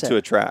what your you're going mindset. to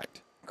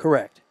attract.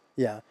 Correct.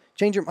 Yeah.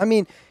 I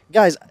mean,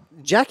 guys,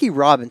 Jackie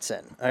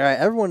Robinson, all right?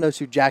 Everyone knows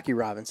who Jackie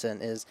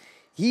Robinson is.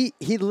 He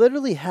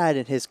literally had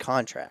in his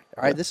contract,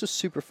 all right? Yeah. This was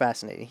super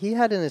fascinating. He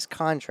had in his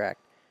contract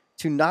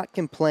to not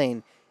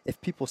complain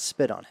if people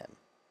spit on him.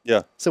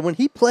 Yeah. So when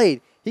he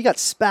played, he got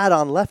spat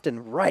on left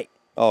and right.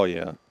 Oh,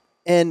 yeah.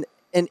 And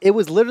it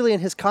was literally in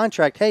his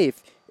contract, hey,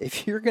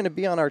 if you're going to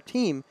be on our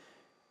team,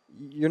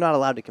 you're not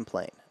allowed to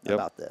complain Yep.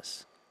 about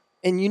this.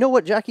 And you know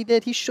what Jackie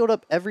did? He showed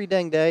up every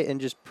dang day and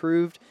just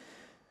proved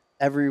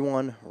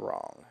everyone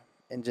wrong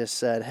and just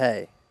said,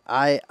 hey,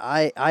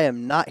 I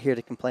am not here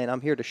to complain.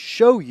 I'm here to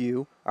show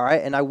you, all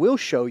right? And I will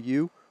show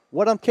you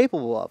what I'm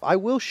capable of. I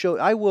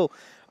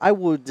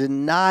will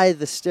deny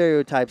the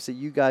stereotypes that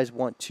you guys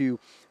want to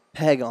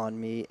peg on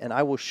me, and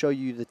I will show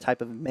you the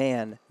type of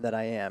man that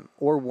I am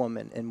or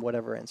woman in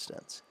whatever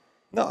instance.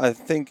 No, I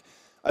think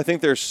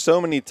there's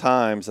so many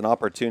times and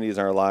opportunities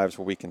in our lives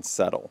where we can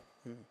settle.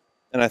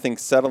 And I think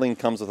settling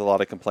comes with a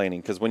lot of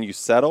complaining because when you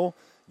settle,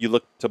 you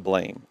look to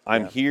blame.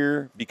 I'm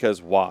here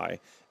because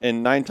why?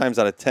 And 9 times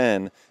out of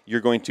 10,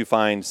 you're going to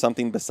find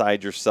something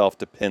beside yourself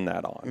to pin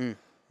that on.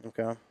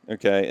 Okay.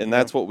 Okay? And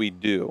that's what we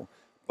do.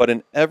 But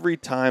in every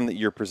time that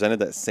you're presented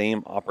that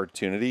same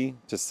opportunity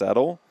to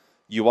settle,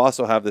 you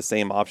also have the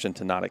same option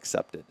to not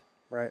accept it.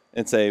 Right.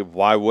 And say,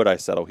 why would I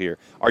settle here?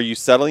 Are you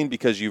settling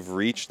because you've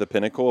reached the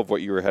pinnacle of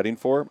what you were heading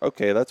for?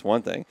 Okay, that's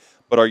one thing.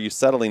 But are you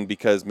settling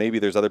because maybe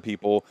there's other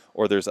people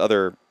or there's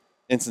other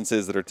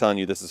instances that are telling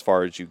you this is as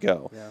far as you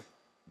go? Yeah.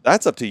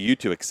 That's up to you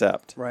to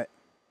accept. Right.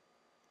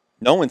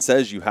 No one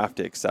says you have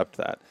to accept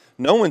that.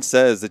 No one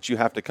says that you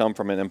have to come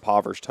from an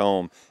impoverished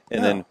home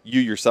and then you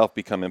yourself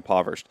become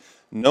impoverished.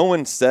 No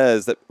one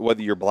says that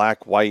whether you're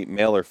black, white,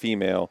 male, or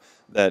female,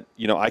 that,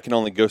 I can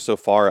only go so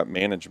far at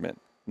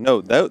management.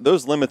 No,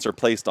 those limits are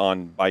placed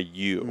on by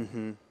you.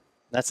 Mm-hmm.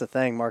 That's the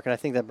thing, Mark, and I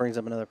think that brings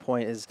up another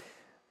point is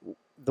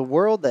the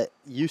world that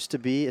used to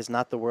be is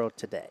not the world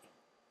today.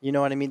 You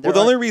know what I mean? Well,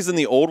 the only reason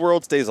the old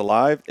world stays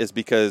alive is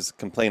because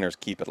complainers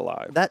keep it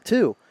alive. That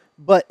too.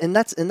 But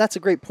that's a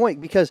great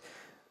point because,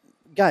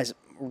 guys,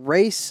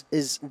 race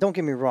is, don't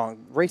get me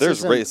wrong, racism.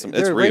 There's racism.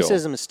 It's real.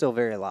 Racism is still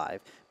very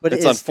alive. But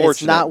It's it's unfortunate,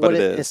 it's not but what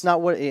it is. It's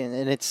not what,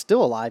 and it's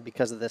still alive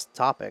because of this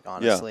topic,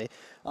 honestly.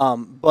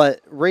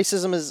 But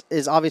racism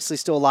is obviously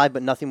still alive,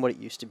 but nothing what it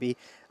used to be.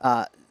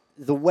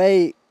 The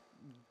way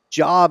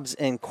jobs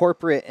and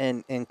corporate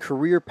and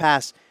career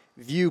paths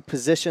view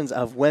positions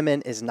of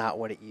women is not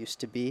what it used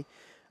to be.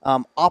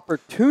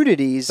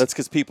 Opportunities. That's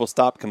because people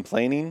stopped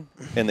complaining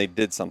and they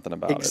did something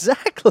about it.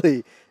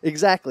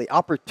 Exactly.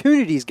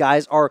 Opportunities,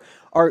 guys, are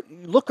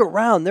look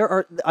around.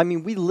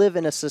 We live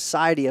in a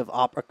society of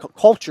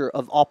culture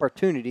of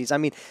opportunities. I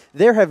mean,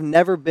 there have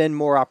never been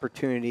more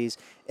opportunities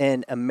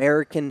in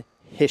American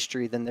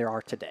history than there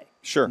are today.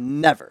 Sure.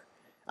 Never.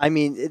 I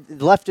mean,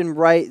 left and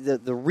right,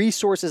 the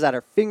resources at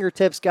our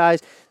fingertips,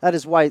 guys. That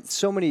is why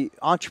so many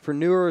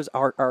entrepreneurs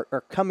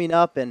are coming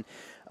up, and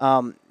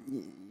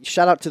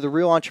shout out to the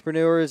real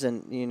entrepreneurs,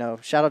 and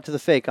shout out to the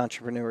fake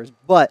entrepreneurs.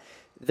 But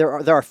there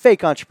are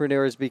fake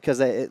entrepreneurs because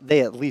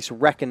they at least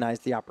recognize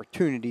the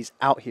opportunities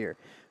out here.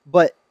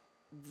 But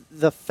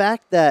the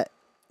fact that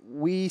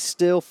we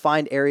still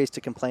find areas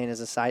to complain as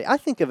a society, I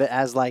think of it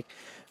as like,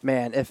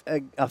 man, if a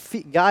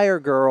guy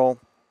or girl,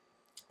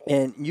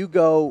 and you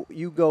go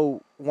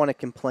want to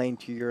complain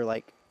to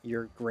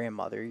your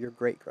grandmother, your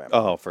great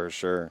grandmother. Oh, for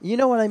sure. You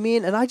know what I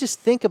mean? And I just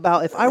think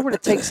about if I were to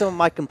take some of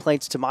my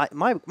complaints to my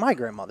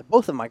grandmother,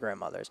 both of my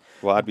grandmothers.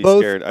 Well, I'd be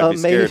both scared. I'd be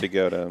scared to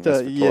go to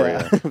Miss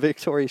Victoria. Yeah,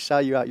 Victoria,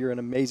 shout you out. You're an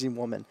amazing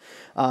woman.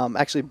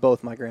 Actually,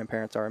 both my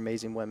grandparents are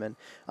amazing women.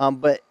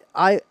 But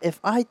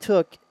if I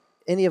took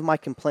any of my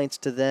complaints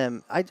to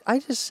them,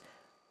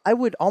 I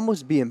would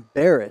almost be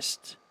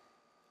embarrassed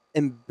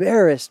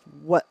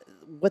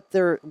what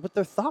their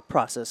thought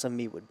process of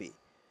me would be.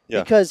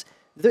 Yeah. Because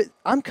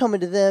I'm coming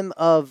to them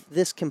of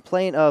this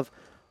complaint of,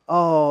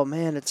 oh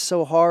man, it's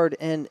so hard.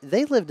 And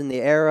they lived in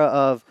the era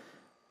of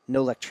no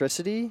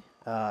electricity,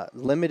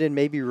 limited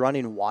maybe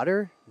running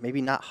water,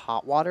 maybe not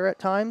hot water at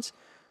times.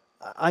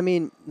 I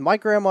mean, my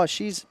grandma,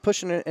 she's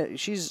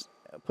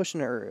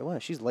pushing her,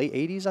 what, she's late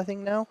 80s, I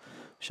think now.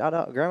 Shout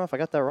out, Grandma, if I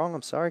got that wrong,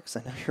 I'm sorry, because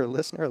I know you're a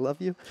listener. I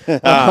love you.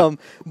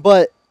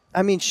 But,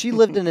 I mean, she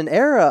lived in an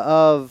era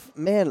of,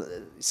 man,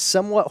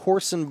 somewhat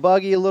horse and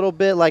buggy a little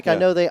bit. Like, I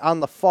know on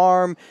the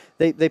farm,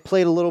 they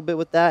played a little bit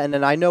with that. And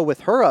then I know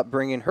with her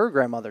upbringing, her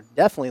grandmother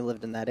definitely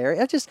lived in that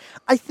area.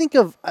 I think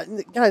of,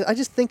 guys, I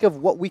just think of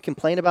what we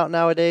complain about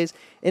nowadays,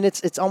 and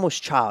it's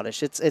almost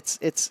childish.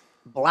 It's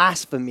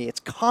blasphemy. It's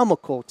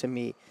comical to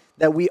me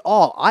that we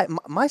all,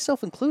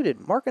 myself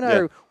included, Mark and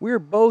I, we're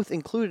both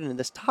included in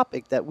this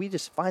topic, that we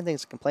just find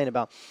things to complain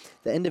about.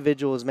 The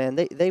individuals, man,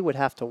 they would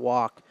have to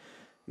walk,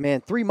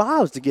 man, 3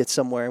 miles to get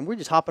somewhere, and we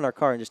just hop in our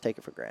car and just take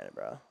it for granted,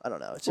 bro. I don't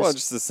know. It's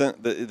just,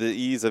 the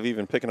ease of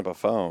even picking up a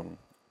phone.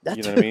 That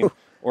you know what I mean?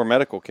 Or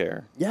medical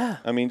care. Yeah.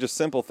 I mean, just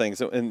simple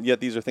things. And yet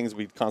these are things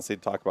we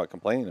constantly talk about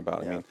complaining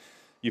about. I mean,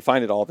 you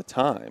find it all the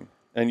time.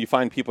 And you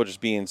find people just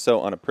being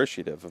so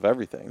unappreciative of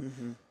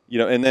everything. You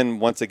know, and then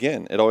once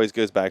again, it always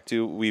goes back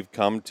to, we've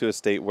come to a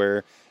state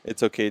where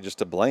it's okay just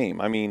to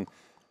blame. I mean,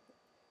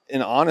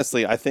 and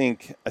honestly, I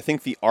think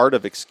the art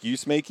of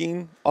excuse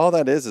making, all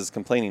that is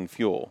complaining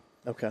fuel.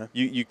 Okay.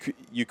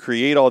 You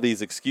create all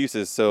these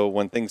excuses, so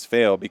when things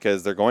fail,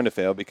 because they're going to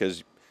fail,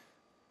 because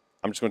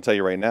I'm just going to tell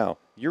you right now,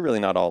 you're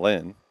really not all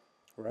in.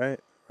 Right.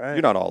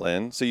 You're not all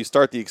in. So you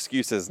start the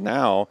excuses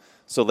now,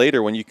 so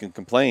later when you can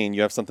complain,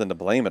 you have something to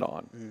blame it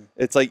on.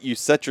 It's like you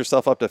set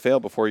yourself up to fail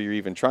before you're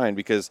even trying,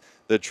 because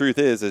the truth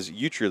is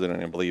you truly don't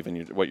even believe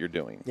in what you're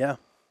doing. Yeah.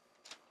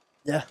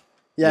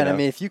 And I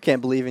mean, if you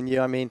can't believe in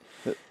you, I mean,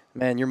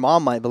 man, your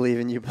mom might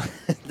believe in you, but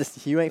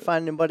you ain't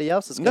finding anybody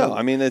else that's No,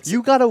 I mean, it's,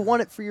 you got to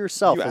want it for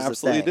yourself. you is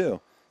absolutely the thing.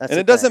 do. That's And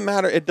the it doesn't thing.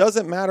 matter. It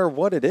doesn't matter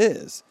what it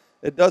is.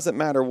 It doesn't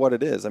matter what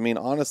it is. I mean,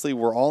 honestly,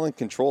 we're all in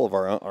control of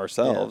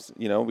ourselves.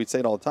 You know, we say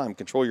it all the time.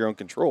 Control your own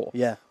control.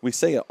 Yeah. We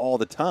say it all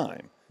the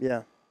time.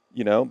 Yeah.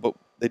 You know, but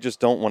they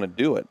just don't want to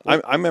do it.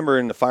 I remember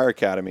in the fire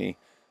academy,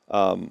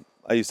 I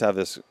used to have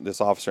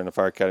this officer in the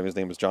fire academy. His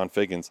name was John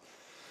Figgins.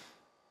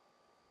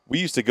 We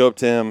used to go up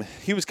to him.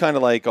 He was kind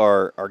of like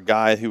our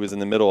guy who was in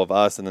the middle of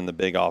us and then the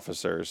big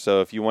officers. So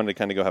if you wanted to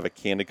kind of go have a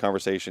candid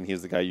conversation, he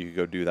was the guy you could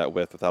go do that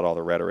with without all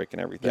the rhetoric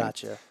and everything.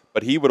 Gotcha.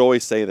 But he would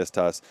always say this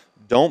to us: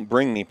 don't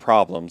bring me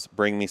problems,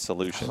 bring me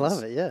solutions. I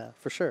love it. Yeah,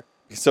 for sure.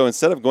 So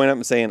instead of going up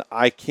and saying,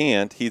 I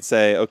can't, he'd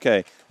say,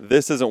 okay,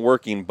 this isn't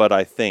working, but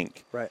I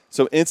think. Right.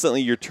 So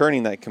instantly you're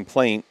turning that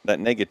complaint, that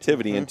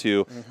negativity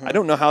into, I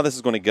don't know how this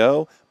is going to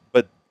go,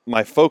 but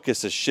my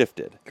focus is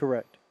shifted.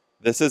 Correct.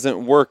 This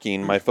isn't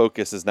working. My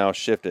focus is now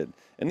shifted.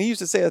 And he used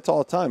to say that all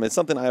the time. It's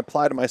something I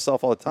apply to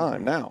myself all the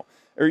time now,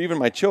 or even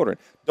my children.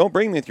 Don't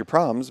bring me with your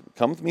problems.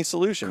 Come with me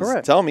solutions.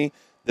 Correct. Tell me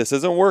this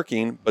isn't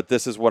working, but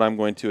this is what I'm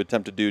going to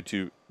attempt to do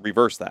to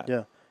reverse that.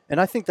 Yeah. And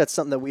I think that's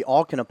something that we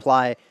all can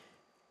apply,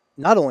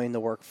 not only in the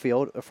work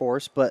field, of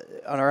course, but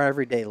on our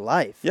everyday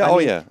life. Yeah. I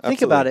mean, Yeah.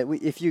 Think about it.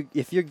 If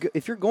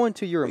you're going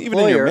to your Even in your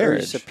employer or your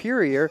marriage.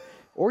 superior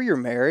or your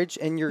marriage,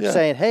 and you're Yeah.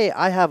 saying, "Hey,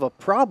 I have a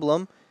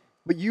problem,"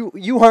 but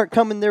you aren't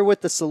coming there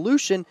with the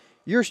solution,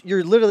 you're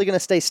literally going to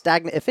stay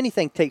stagnant. If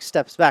anything, take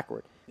steps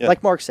backward. Yeah.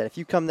 Like Mark said, if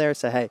you come there and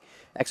say, "Hey,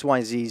 X, Y,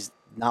 and Z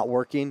not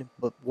working,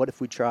 but what if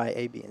we try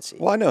A, B, and C?"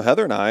 Well, I know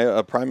Heather and I,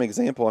 a prime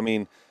example. I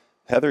mean,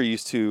 Heather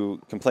used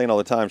to complain all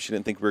the time. She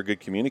didn't think we were good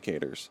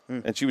communicators,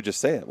 and she would just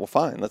say it. Well,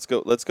 fine, let's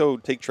go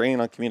take training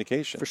on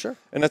communication. For sure.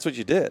 And that's what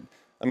you did.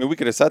 I mean, we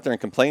could have sat there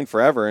and complained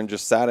forever and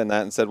just sat in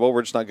that and said, well,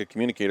 we're just not good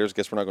communicators.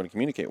 Guess we're not going to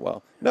communicate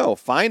well. No,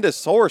 find a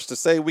source to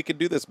say we could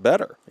do this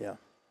better. Yeah.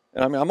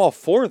 And I mean, I'm all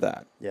for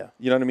that. Yeah.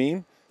 You know what I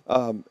mean?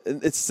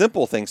 It's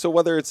simple things. So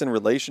whether it's in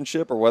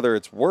relationship or whether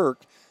it's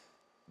work,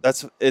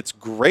 it's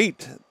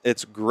great.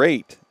 It's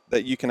great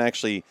that you can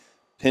actually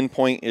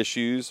pinpoint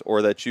issues,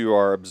 or that you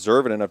are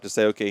observant enough to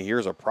say, okay,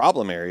 here's a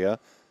problem area,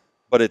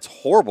 but it's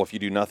horrible if you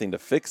do nothing to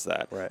fix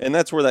that. Right. And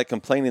that's where that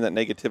complaining, that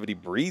negativity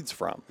breeds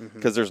from,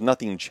 because there's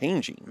nothing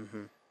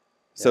changing.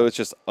 So it's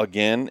just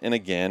again and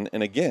again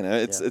and again.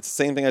 It's the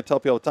same thing I tell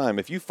people all the time.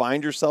 If you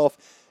find yourself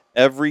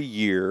every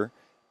year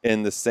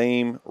in the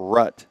same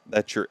rut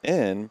that you're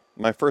in,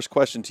 my first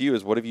question to you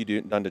is, what have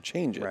you done to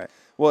change it? Right.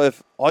 Well,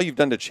 if all you've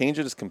done to change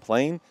it is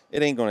complain,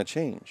 it ain't going to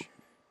change.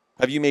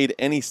 Have you made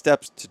any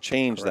steps to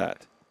change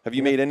that? Have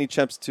you made any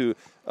steps to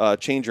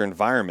change your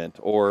environment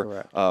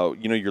or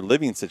your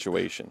living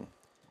situation?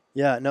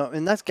 Yeah, no,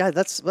 and that's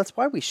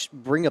why we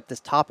bring up this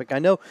topic. I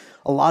know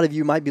a lot of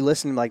you might be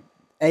listening like,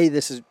 hey,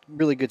 this is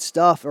really good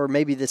stuff, or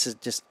maybe this is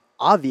just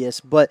obvious,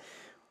 but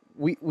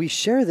we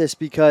share this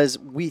because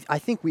I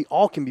think we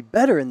all can be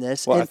better in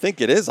this. Well, I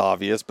think it is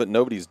obvious, but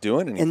nobody's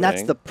doing anything. And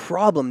that's the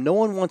problem. No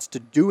one wants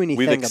to do anything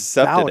We've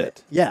accepted about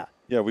it. Yeah.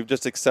 Yeah, we've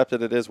just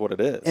accepted it is what it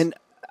is. And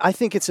I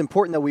think it's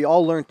important that we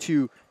all learn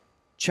to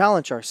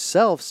challenge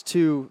ourselves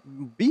to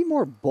be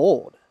more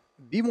bold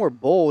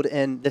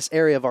in this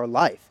area of our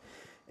life.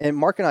 And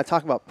Mark and I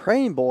talk about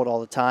praying bold all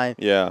the time.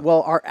 Yeah.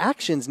 Well, our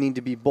actions need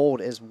to be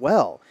bold as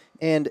well.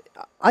 And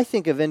I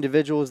think of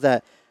individuals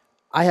that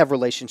I have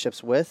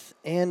relationships with,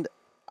 and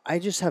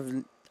I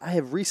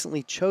have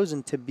recently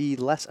chosen to be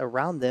less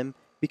around them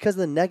because of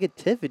the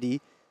negativity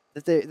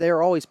that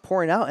they're always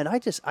pouring out, and I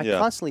Yeah.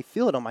 constantly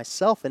feel it on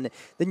myself, and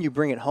then you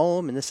bring it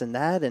home and this and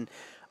that, and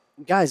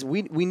guys,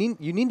 you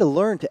need to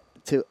learn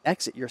to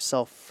exit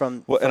yourself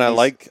from. Well, from and I these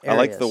like the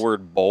areas.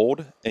 word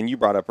bold, and you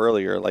brought up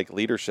earlier like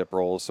leadership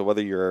roles. So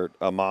whether you're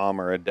a mom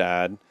or a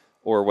dad,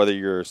 or whether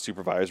you're a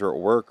supervisor at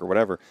work or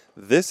whatever,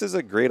 this is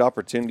a great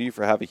opportunity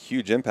for have a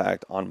huge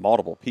impact on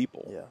multiple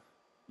people. Yeah.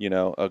 You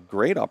know, a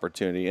great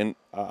opportunity. And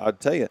I'll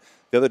tell you,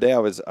 the other day I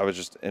was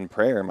just in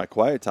prayer in my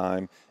quiet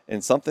time,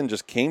 and something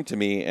just came to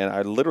me, and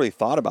I literally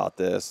thought about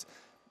this.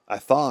 I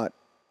thought,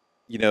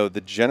 you know,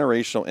 the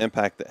generational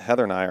impact that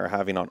Heather and I are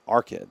having on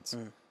our kids.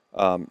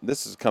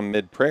 This has come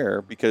mid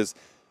prayer because,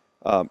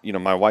 you know,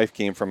 my wife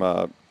came from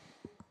a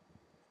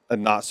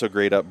not so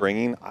great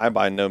upbringing. I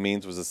by no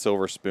means was a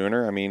silver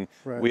spooner. I mean,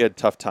 Right. we had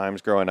tough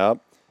times growing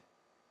up.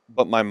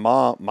 But my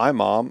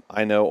mom,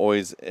 I know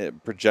always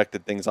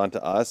projected things onto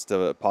us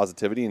to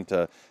positivity and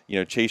to, you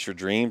know, chase your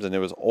dreams. And it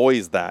was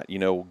always that, you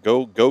know,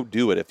 go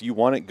do it. If you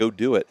want it, go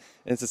do it.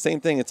 And it's the same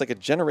thing. It's like a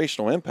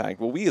generational impact.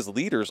 Well, we as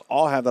leaders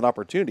all have that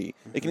opportunity.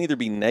 It can either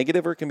be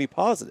negative or it can be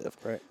positive.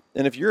 Right.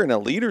 And if you're in a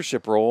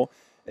leadership role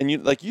and you,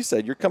 like you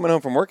said, you're coming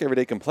home from work every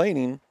day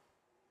complaining,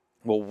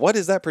 well, what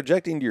is that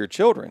projecting to your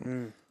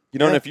children? You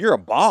know, and Yeah. if you're a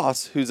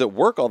boss who's at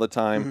work all the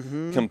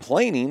time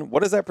complaining,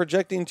 what is that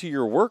projecting to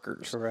your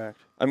workers? Correct.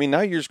 I mean, now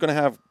you're just going to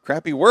have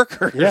crappy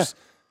workers. Yeah.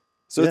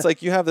 So it's Yeah.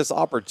 like you have this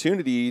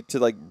opportunity to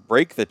like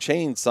break the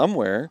chain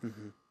somewhere.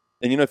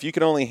 And, you know, if you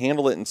can only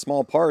handle it in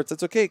small parts,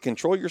 it's okay.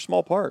 Control your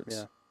small parts.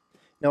 Yeah.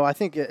 No, I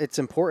think it's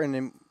important,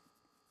 and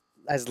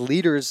as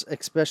leaders,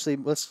 especially,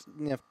 let's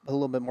put a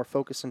little bit more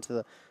focus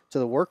into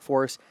the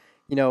workforce.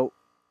 You know,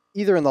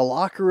 either in the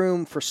locker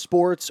room for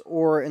sports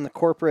or in the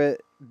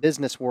corporate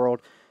business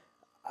world.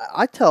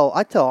 I tell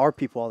our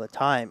people all the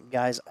time,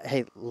 guys,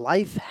 hey,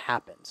 life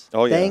happens.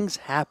 Oh, yeah. Things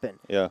happen.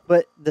 Yeah.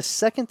 But the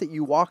second that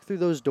you walk through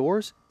those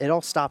doors, it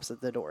all stops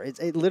at the door. It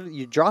literally,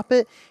 you drop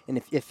it,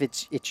 and if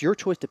it's your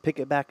choice to pick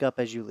it back up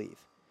as you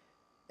leave.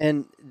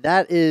 And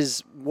that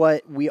is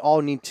what we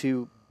all need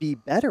to be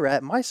better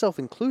at, myself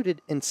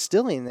included,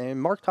 instilling there.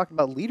 And Mark talked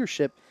about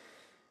leadership.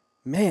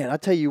 Man, I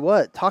tell you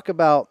what, talk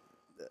about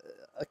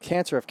a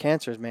cancer of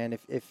cancers, man.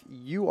 If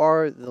you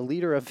are the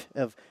leader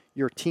of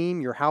your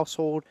team, your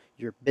household,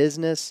 your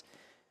business,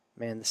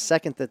 man, the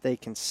second that they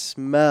can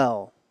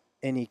smell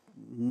any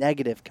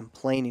negative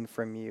complaining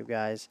from you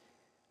guys,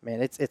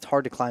 man, it's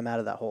hard to climb out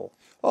of that hole.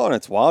 Oh, and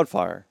it's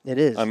wildfire. It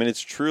is. I mean,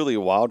 it's truly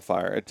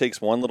wildfire. It takes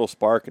one little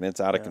spark and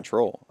it's out of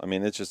control. I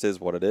mean, it just is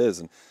what it is.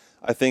 And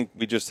I think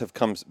we just have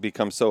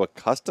become so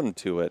accustomed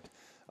to it.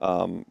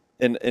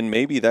 And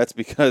maybe that's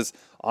because,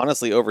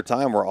 honestly, over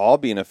time, we're all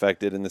being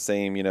affected in the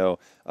same, you know,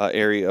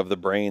 area of the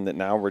brain that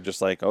now we're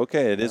just like,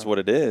 okay, it is what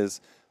it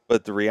is.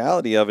 But the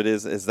reality of it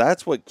is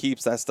that's what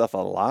keeps that stuff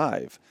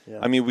alive. Yeah.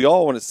 I mean, we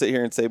all want to sit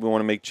here and say we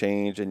want to make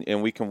change,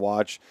 and we can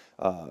watch,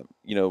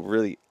 you know,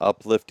 really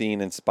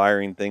uplifting,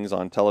 inspiring things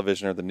on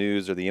television or the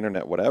news or the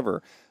internet,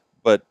 whatever.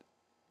 But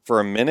for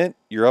a minute,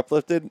 you're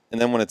uplifted,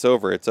 and then when it's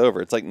over, it's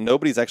over. It's like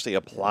nobody's actually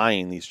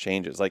applying these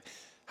changes. Like,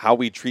 how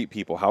we treat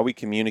people, how we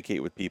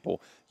communicate with people,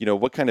 you know,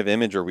 what kind of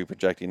image are we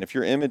projecting? If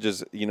your image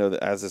is, you know,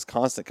 as this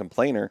constant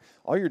complainer,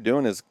 all you're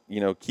doing is, you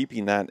know,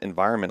 keeping that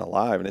environment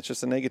alive, and it's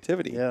just a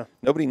negativity. Yeah.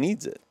 Nobody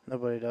needs it.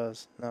 Nobody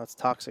does. No, it's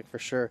toxic for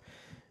sure.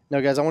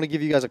 No, guys, I want to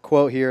give you guys a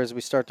quote here as we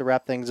start to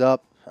wrap things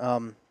up.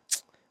 A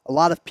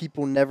lot of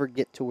people never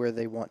get to where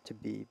they want to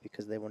be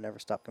because they will never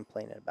stop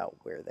complaining about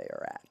where they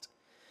are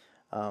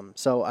at.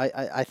 So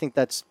I think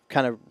that's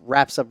kind of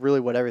wraps up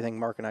really what everything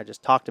Mark and I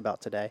just talked about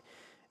today.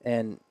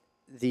 And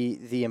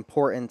the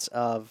importance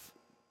of,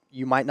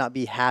 you might not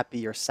be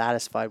happy or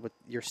satisfied with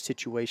your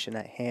situation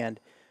at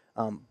hand,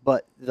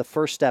 but the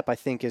first step, I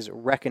think, is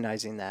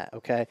recognizing that,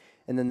 okay?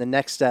 And then the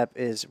next step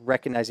is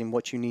recognizing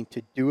what you need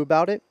to do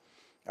about it,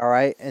 all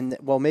right? And,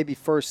 well, maybe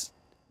first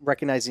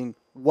recognizing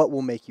what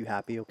will make you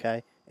happy,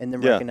 okay? And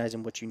then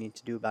recognizing what you need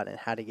to do about it and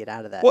how to get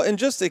out of that. Well, and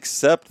just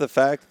accept the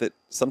fact that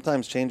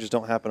sometimes changes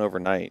don't happen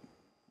overnight.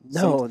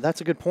 No,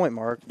 that's a good point,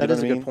 Mark. That know is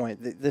what a I good mean?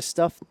 point. This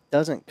stuff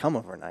doesn't come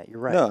overnight. You're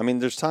right. No, I mean,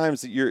 there's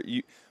times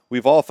that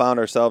we've all found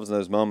ourselves in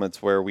those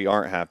moments where we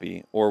aren't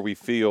happy or we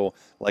feel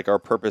like our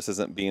purpose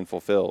isn't being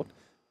fulfilled.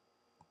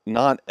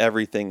 Not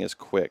everything is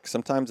quick.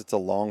 Sometimes it's a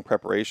long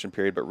preparation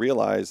period, but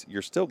realize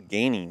you're still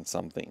gaining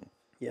something.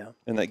 Yeah.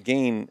 And that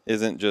gain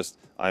isn't just,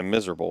 I'm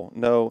miserable.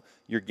 No,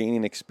 you're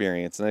gaining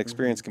experience, and that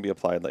experience can be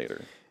applied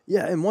later.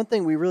 Yeah, and one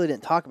thing we really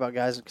didn't talk about,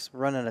 guys, because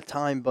we're running out of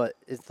time, but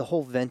it's the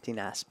whole venting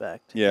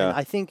aspect. Yeah. And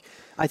I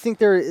think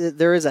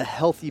there is a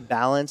healthy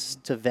balance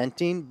to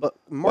venting, but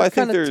Mark Well, I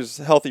think kinda there's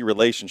healthy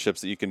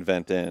relationships that you can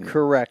vent in.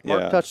 correct.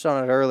 Mark Yeah. touched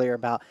on it earlier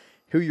about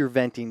who you're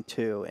venting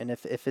to, and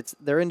if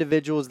they're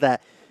individuals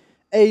that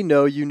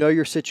know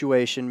your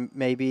situation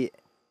maybe,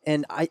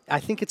 and I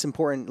think it's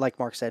important, like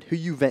Mark said, who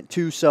you vent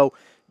to. So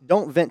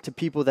don't vent to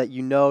people that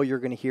you know you're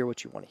going to hear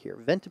what you want to hear.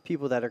 Vent to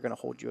people that are going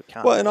to hold you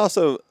accountable. Well, and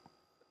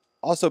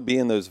also be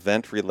in those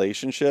vent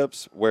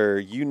relationships where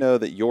you know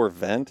that your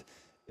vent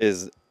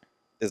is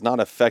not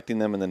affecting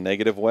them in the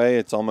negative way.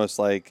 It's almost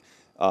like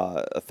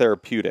a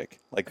therapeutic.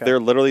 Like Okay. they're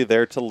literally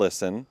there to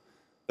listen.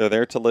 They're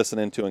there to listen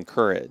and to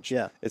encourage.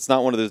 Yeah. It's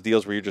not one of those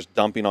deals where you're just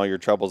dumping all your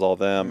troubles all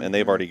them and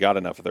they've already got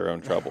enough of their own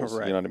troubles.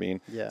 Right. You know what I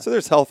mean? Yeah. So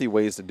there's healthy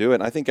ways to do it.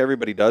 And I think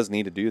everybody does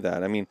need to do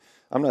that. I mean,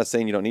 I'm not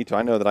saying you don't need to.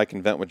 I know that I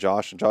can vent with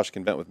Josh and Josh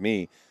can vent with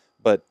me.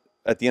 But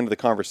at the end of the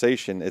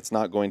conversation, it's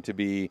not going to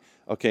be,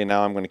 okay,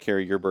 now I'm going to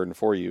carry your burden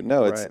for you.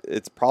 No, Right.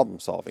 it's problem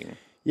solving.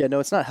 Yeah,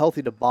 no, it's not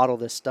healthy to bottle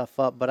this stuff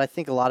up, but I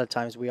think a lot of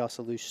times we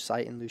also lose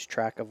sight and lose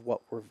track of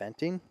what we're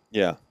venting.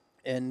 Yeah.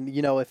 And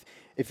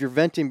if you're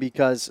venting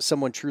because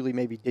someone truly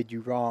maybe did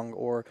you wrong,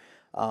 or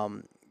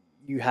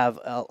you have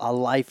a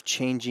life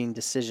changing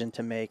decision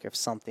to make of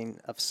something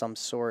of some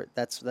sort,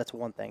 that's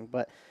one thing.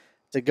 But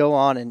to go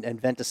on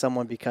and vent to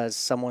someone because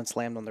someone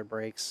slammed on their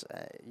brakes,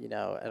 at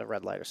a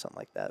red light or something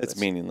like that, It's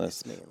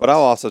meaningless. it's meaningless. But I'll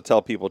also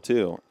tell people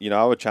too,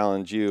 I would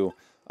challenge you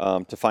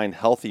to find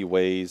healthy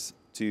ways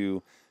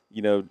to,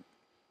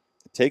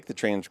 take the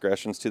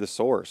transgressions to the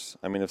source.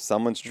 I mean, if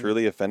someone's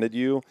truly offended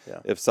you, Yeah.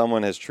 if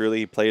someone has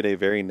truly played a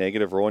very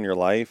negative role in your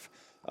life,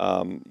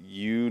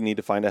 you need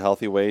to find a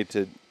healthy way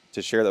to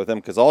share that with them,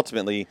 because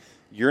ultimately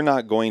you're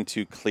not going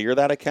to clear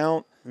that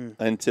account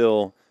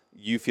until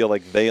you feel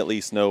like they at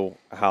least know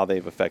how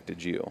they've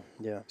affected you.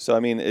 Yeah. So I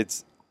mean,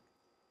 it's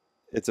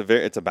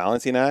a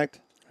balancing act.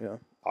 Yeah.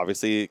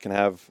 Obviously, it can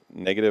have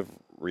negative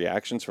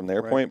reactions from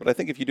their Right. point, but I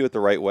think if you do it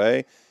the right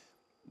way,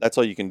 that's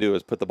all you can do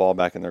is put the ball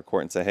back in their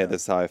court and say, hey,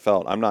 this is how I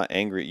felt. I'm not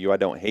angry at you. I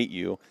don't hate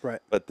you.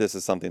 Right. But this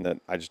is something that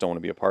I just don't want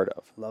to be a part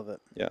of. Love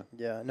it. Yeah.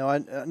 Yeah. No.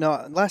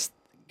 Last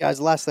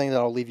thing that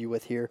I'll leave you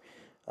with here,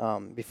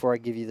 before I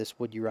give you this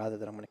would you rather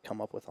that I'm going to come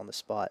up with on the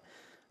spot.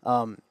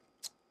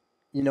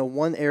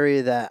 One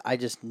area that I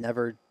just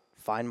never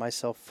find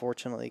myself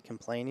fortunately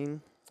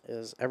complaining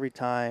is every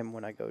time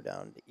when I go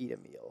down to eat a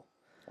meal.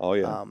 Oh,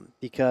 yeah.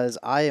 Because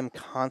I am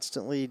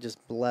constantly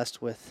just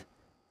blessed with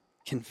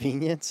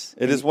convenience.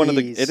 It is and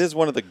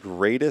one of the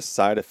greatest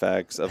side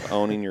effects of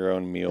owning your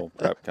own meal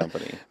prep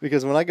company.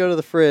 Because when I go to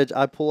the fridge,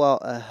 I pull out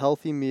a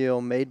healthy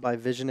meal made by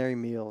Visionary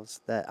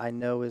Meals that I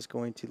know is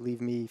going to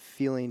leave me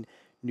feeling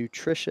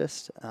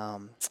nutritious,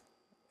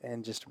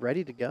 and just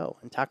ready to go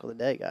and tackle the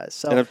day, guys.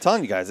 So And I'm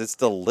telling you guys, it's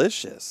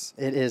delicious.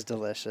 it is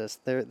delicious.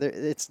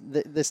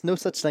 There's no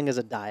such thing as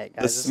a diet, guys.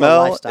 The This is a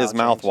smell lifestyle is change.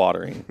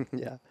 mouth-watering.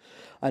 Yeah,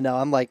 I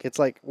know. It's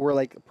like we're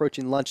like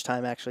approaching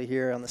lunchtime actually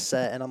here on the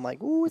set, and I'm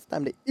like, ooh, it's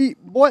time to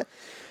eat, boy.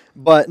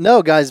 But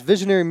no, guys,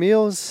 Visionary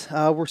Meals,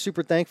 we're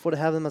super thankful to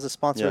have them as a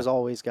sponsor as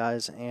always,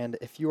 guys. And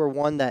if you are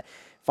one that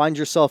finds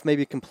yourself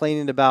maybe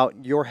complaining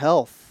about your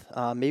health,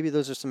 maybe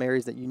those are some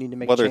areas that you need to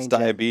make Whether a it's change in.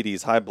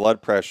 diabetes, high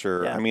blood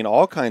pressure, Yeah. I mean,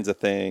 all kinds of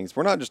things.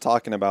 We're not just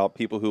talking about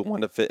people who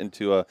want to fit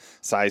into a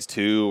size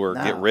 2 or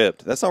get No.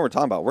 ripped. That's not what we're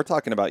talking about. We're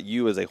talking about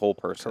you as a whole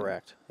person.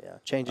 Correct. Yeah,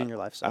 changing your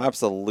lifestyle.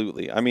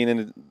 Absolutely. I mean,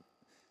 and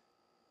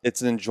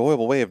it's an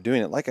enjoyable way of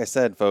doing it. Like I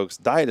said, folks,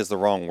 diet is the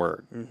wrong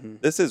word. Mm-hmm.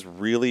 This is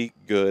really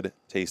good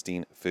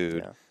tasting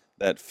food Yeah.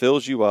 that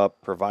fills you up,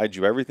 provides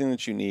you everything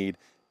that you need,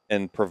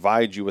 and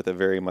provides you with a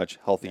very much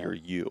healthier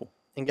you.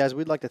 And guys,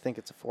 we'd like to think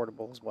it's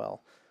affordable as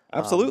well.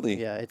 Absolutely.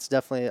 Yeah, it's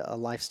definitely a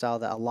lifestyle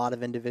that a lot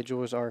of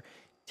individuals are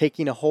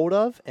taking a hold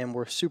of, and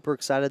we're super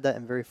excited that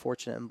and very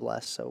fortunate and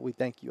blessed. So we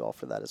thank you all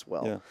for that as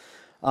well.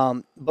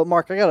 Yeah. But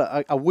Mark, I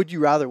got a would you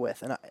rather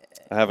with, and I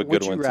have a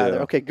good one too.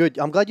 Okay, good.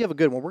 I'm glad you have a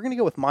good one. We're gonna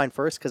go with mine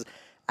first because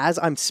as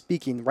I'm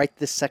speaking right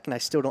this second, I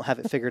still don't have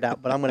it figured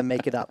out, but I'm gonna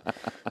make it up.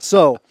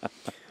 So,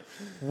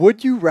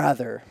 would you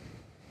rather?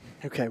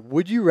 Okay,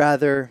 would you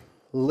rather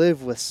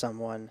live with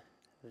someone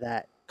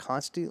that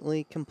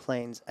constantly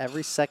complains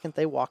every second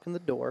they walk in the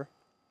door,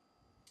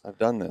 I've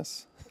done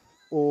this.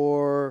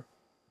 or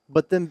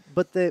but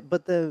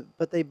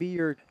they be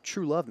your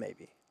true love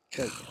maybe?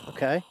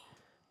 Okay,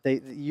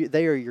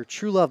 they are your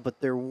true love, but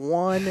their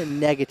one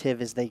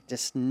negative is they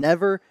just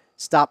never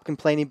stop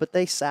complaining, but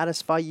they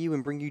satisfy you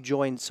and bring you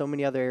joy in so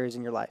many other areas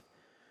in your life.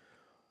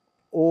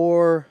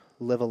 Or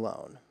live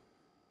alone.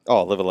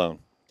 Oh, live alone.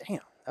 Damn,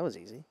 that was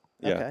easy.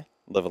 Yeah. Okay,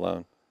 Live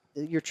alone.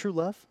 your true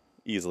love.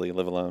 Easily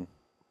live alone.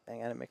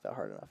 Dang, I didn't make that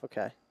hard enough.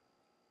 Okay.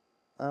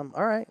 All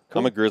right. Cool.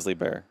 I'm a grizzly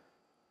bear.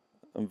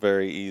 I'm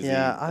very easy.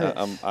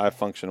 Yeah, I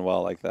function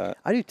well like that.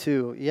 I do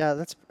too.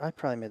 Yeah, I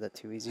probably made that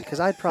too easy because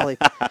I'd probably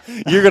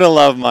You're gonna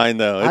love mine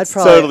though. It's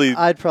I'd probably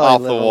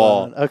off live the wall.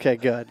 alone. Okay,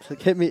 good.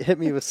 Hit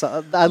me with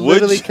something. I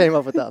literally came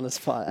up with that on the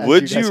spot. as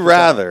Would guys you could tell.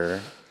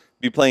 rather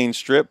be playing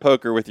strip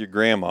poker with your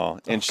grandma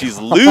and she's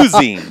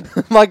losing?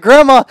 My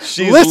grandma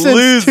She's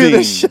listens to the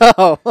losing.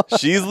 show.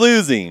 She's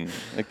losing.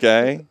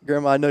 Okay.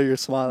 Grandma, I know you're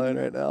smiling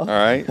right now. All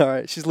right. All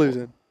right, she's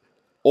losing.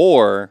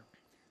 Or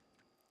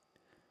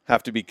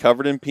have to be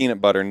covered in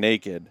peanut butter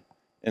naked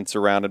and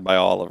surrounded by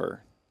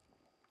Oliver.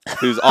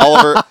 Who's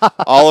Oliver?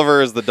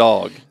 Oliver is the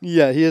dog.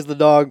 Yeah, he is the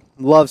dog.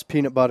 Loves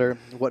peanut butter.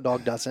 What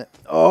dog doesn't?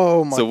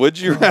 Oh my. So would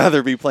you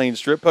rather be playing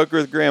strip poker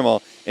with grandma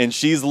and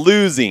she's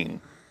losing?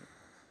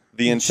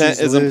 The And intent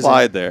she's is losing.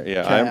 implied there. Yeah,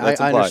 Okay,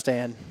 that's I implied.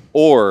 understand.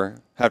 Or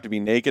have to be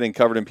naked and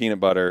covered in peanut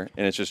butter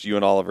and it's just you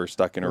and Oliver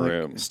stuck in a Like,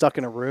 room Stuck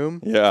in a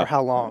room. Yeah. For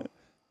how long?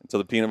 until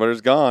the peanut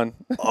butter's gone.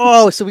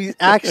 Oh, so he's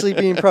actually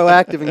being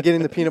proactive and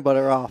getting the peanut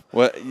butter off.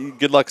 Well,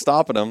 good luck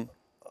stopping him.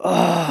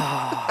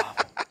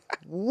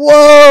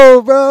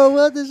 Whoa, bro.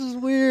 What? This is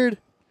weird.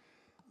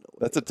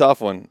 That's a tough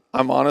one.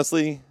 That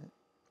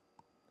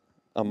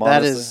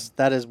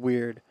is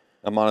weird.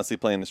 I'm honestly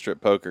playing the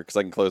strip poker because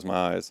I can close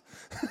my eyes.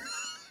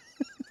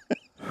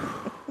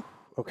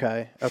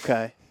 Okay.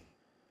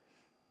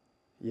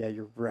 Yeah,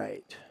 you're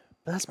right.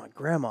 That's my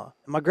grandma.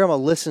 My grandma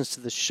listens to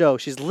the show.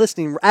 She's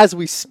listening as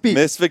we speak.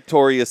 Miss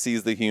Victoria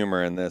sees the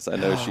humor in this. I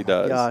know she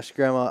does. Gosh,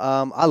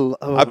 grandma.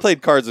 I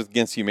played Cards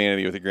Against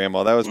Humanity with your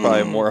grandma. That was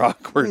probably more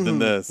awkward than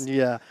this.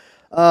 Yeah.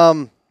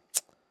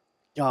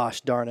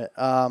 Gosh darn it.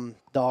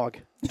 Dog.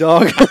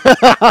 Dog.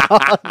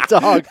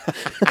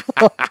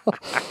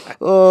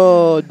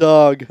 Oh,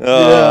 dog.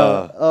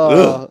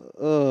 Yeah.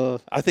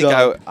 I think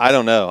I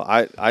don't know.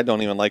 I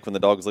don't even like when the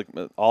dog's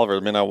licking. Oliver,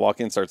 the minute I walk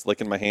in, starts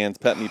licking my hands.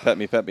 Pet me.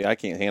 I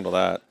can't handle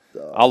that.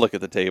 I'll look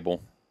at the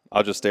table.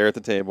 I'll just stare at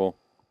the table.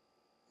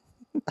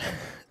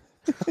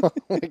 Oh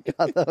my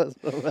God, that was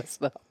so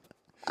messed up.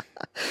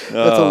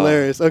 That's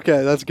hilarious.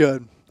 Okay, that's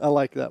good. I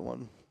like that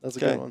one. That's a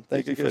good one.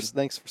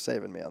 Thanks for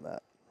saving me on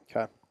that.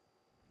 Okay.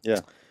 Yeah.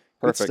 Good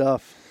Perfect.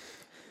 stuff.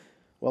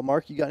 Well,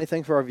 Mark, you got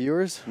anything for our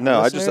viewers? No,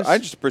 our I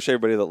listeners? just appreciate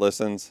everybody that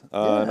listens,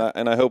 Yeah.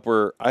 and I hope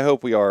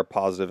we are a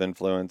positive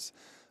influence,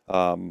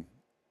 in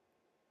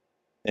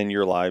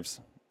your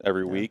lives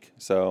every week.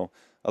 So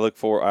I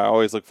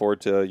always look forward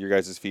to your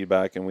guys'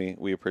 feedback, and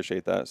we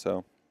appreciate that.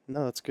 So.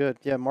 No, that's good.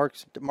 Yeah,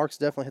 Mark's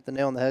definitely hit the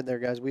nail on the head there,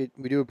 guys. We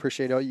do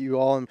appreciate you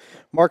all, and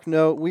Mark,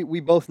 we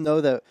both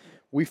know that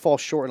we fall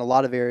short in a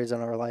lot of areas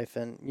in our life,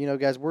 and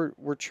guys,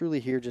 we're truly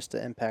here just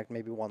to impact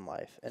maybe one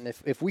life, and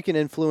if we can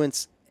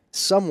influence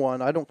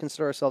someone, I don't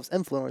consider ourselves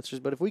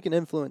influencers, but if we can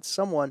influence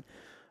someone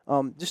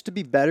just to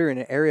be better in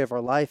an area of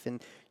our life,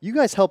 and you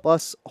guys help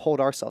us hold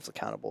ourselves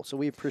accountable, so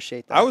we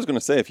appreciate that. I was going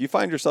to say, if you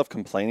find yourself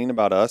complaining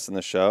about us in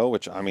the show,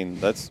 which I mean,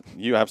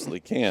 you absolutely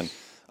can.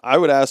 I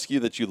would ask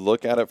you that you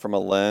look at it from a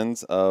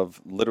lens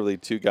of literally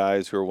two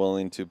guys who are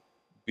willing to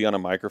be on a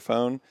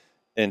microphone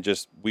and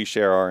just we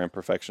share our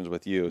imperfections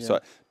with you. Yeah. So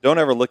don't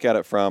ever look at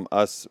it from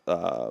us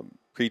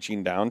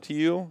preaching down to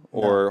you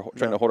or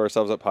trying to hold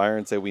ourselves up higher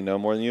and say we know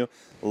more than you.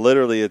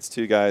 Literally, it's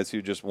two guys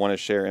who just want to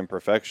share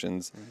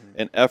imperfections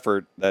and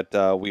effort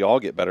that we all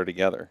get better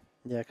together.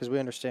 Yeah, because we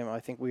understand.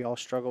 I think we all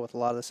struggle with a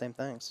lot of the same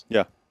things.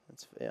 Yeah.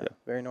 It's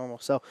very normal.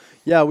 So,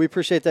 we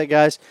appreciate that,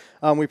 guys.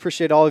 We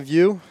appreciate all of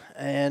you,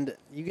 and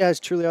you guys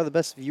truly are the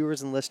best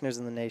viewers and listeners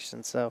in the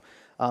nation. So,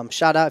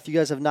 shout out if you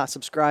guys have not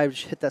subscribed,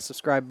 hit that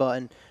subscribe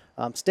button.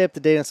 Stay up to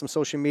date on some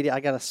social media.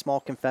 I got a small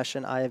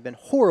confession. I have been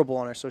horrible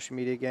on our social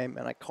media game,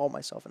 and I call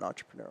myself an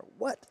entrepreneur.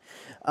 What?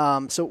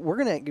 So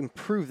we're going to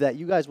improve that.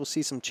 You guys will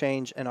see some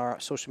change in our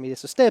social media.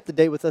 So stay up to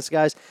date with us,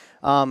 guys.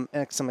 And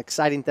some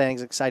exciting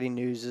things, exciting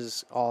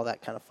news, all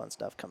that kind of fun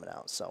stuff coming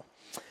out. So,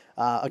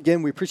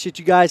 again, we appreciate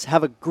you guys.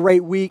 Have a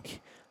great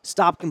week.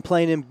 Stop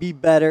complaining. Be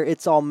better.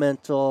 It's all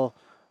mental.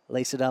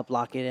 Lace it up.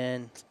 Lock it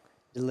in.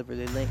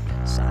 Deliberately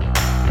Linked. Sign